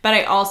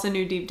I also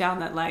knew deep down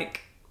that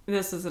like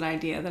this was an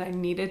idea that I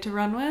needed to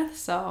run with.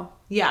 So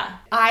yeah,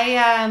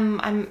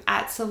 I'm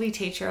at Sylvie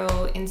Tatro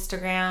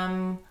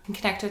Instagram. You can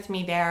connect with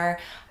me there.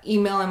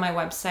 Email and my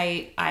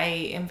website I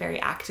am very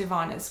active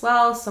on as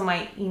well. So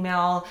my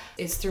email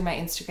is through my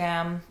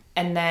Instagram,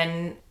 and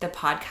then the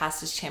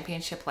podcast is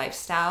Championship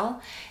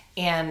Lifestyle.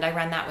 And I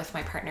run that with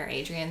my partner,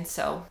 Adrian.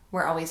 So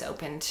we're always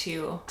open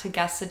to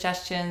guest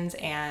suggestions,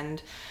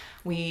 and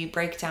we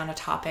break down a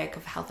topic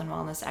of health and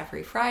wellness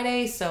every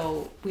Friday.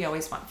 So we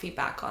always want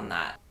feedback on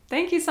that.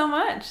 Thank you so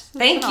much.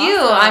 Thank you.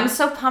 Awesome. I'm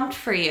so pumped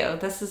for you.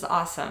 This is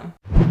awesome.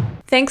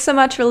 Thanks so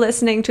much for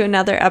listening to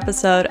another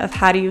episode of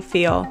How Do You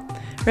Feel?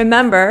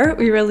 Remember,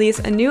 we release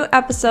a new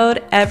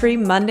episode every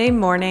Monday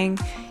morning.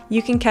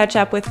 You can catch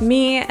up with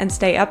me and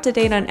stay up to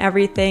date on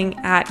everything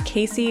at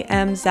Casey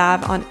M.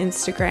 Zav on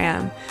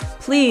Instagram.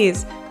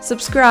 Please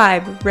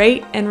subscribe,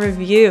 rate, and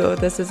review.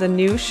 This is a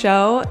new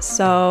show,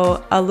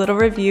 so a little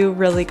review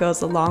really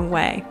goes a long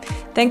way.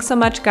 Thanks so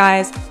much,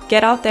 guys.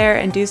 Get out there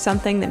and do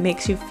something that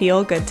makes you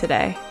feel good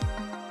today.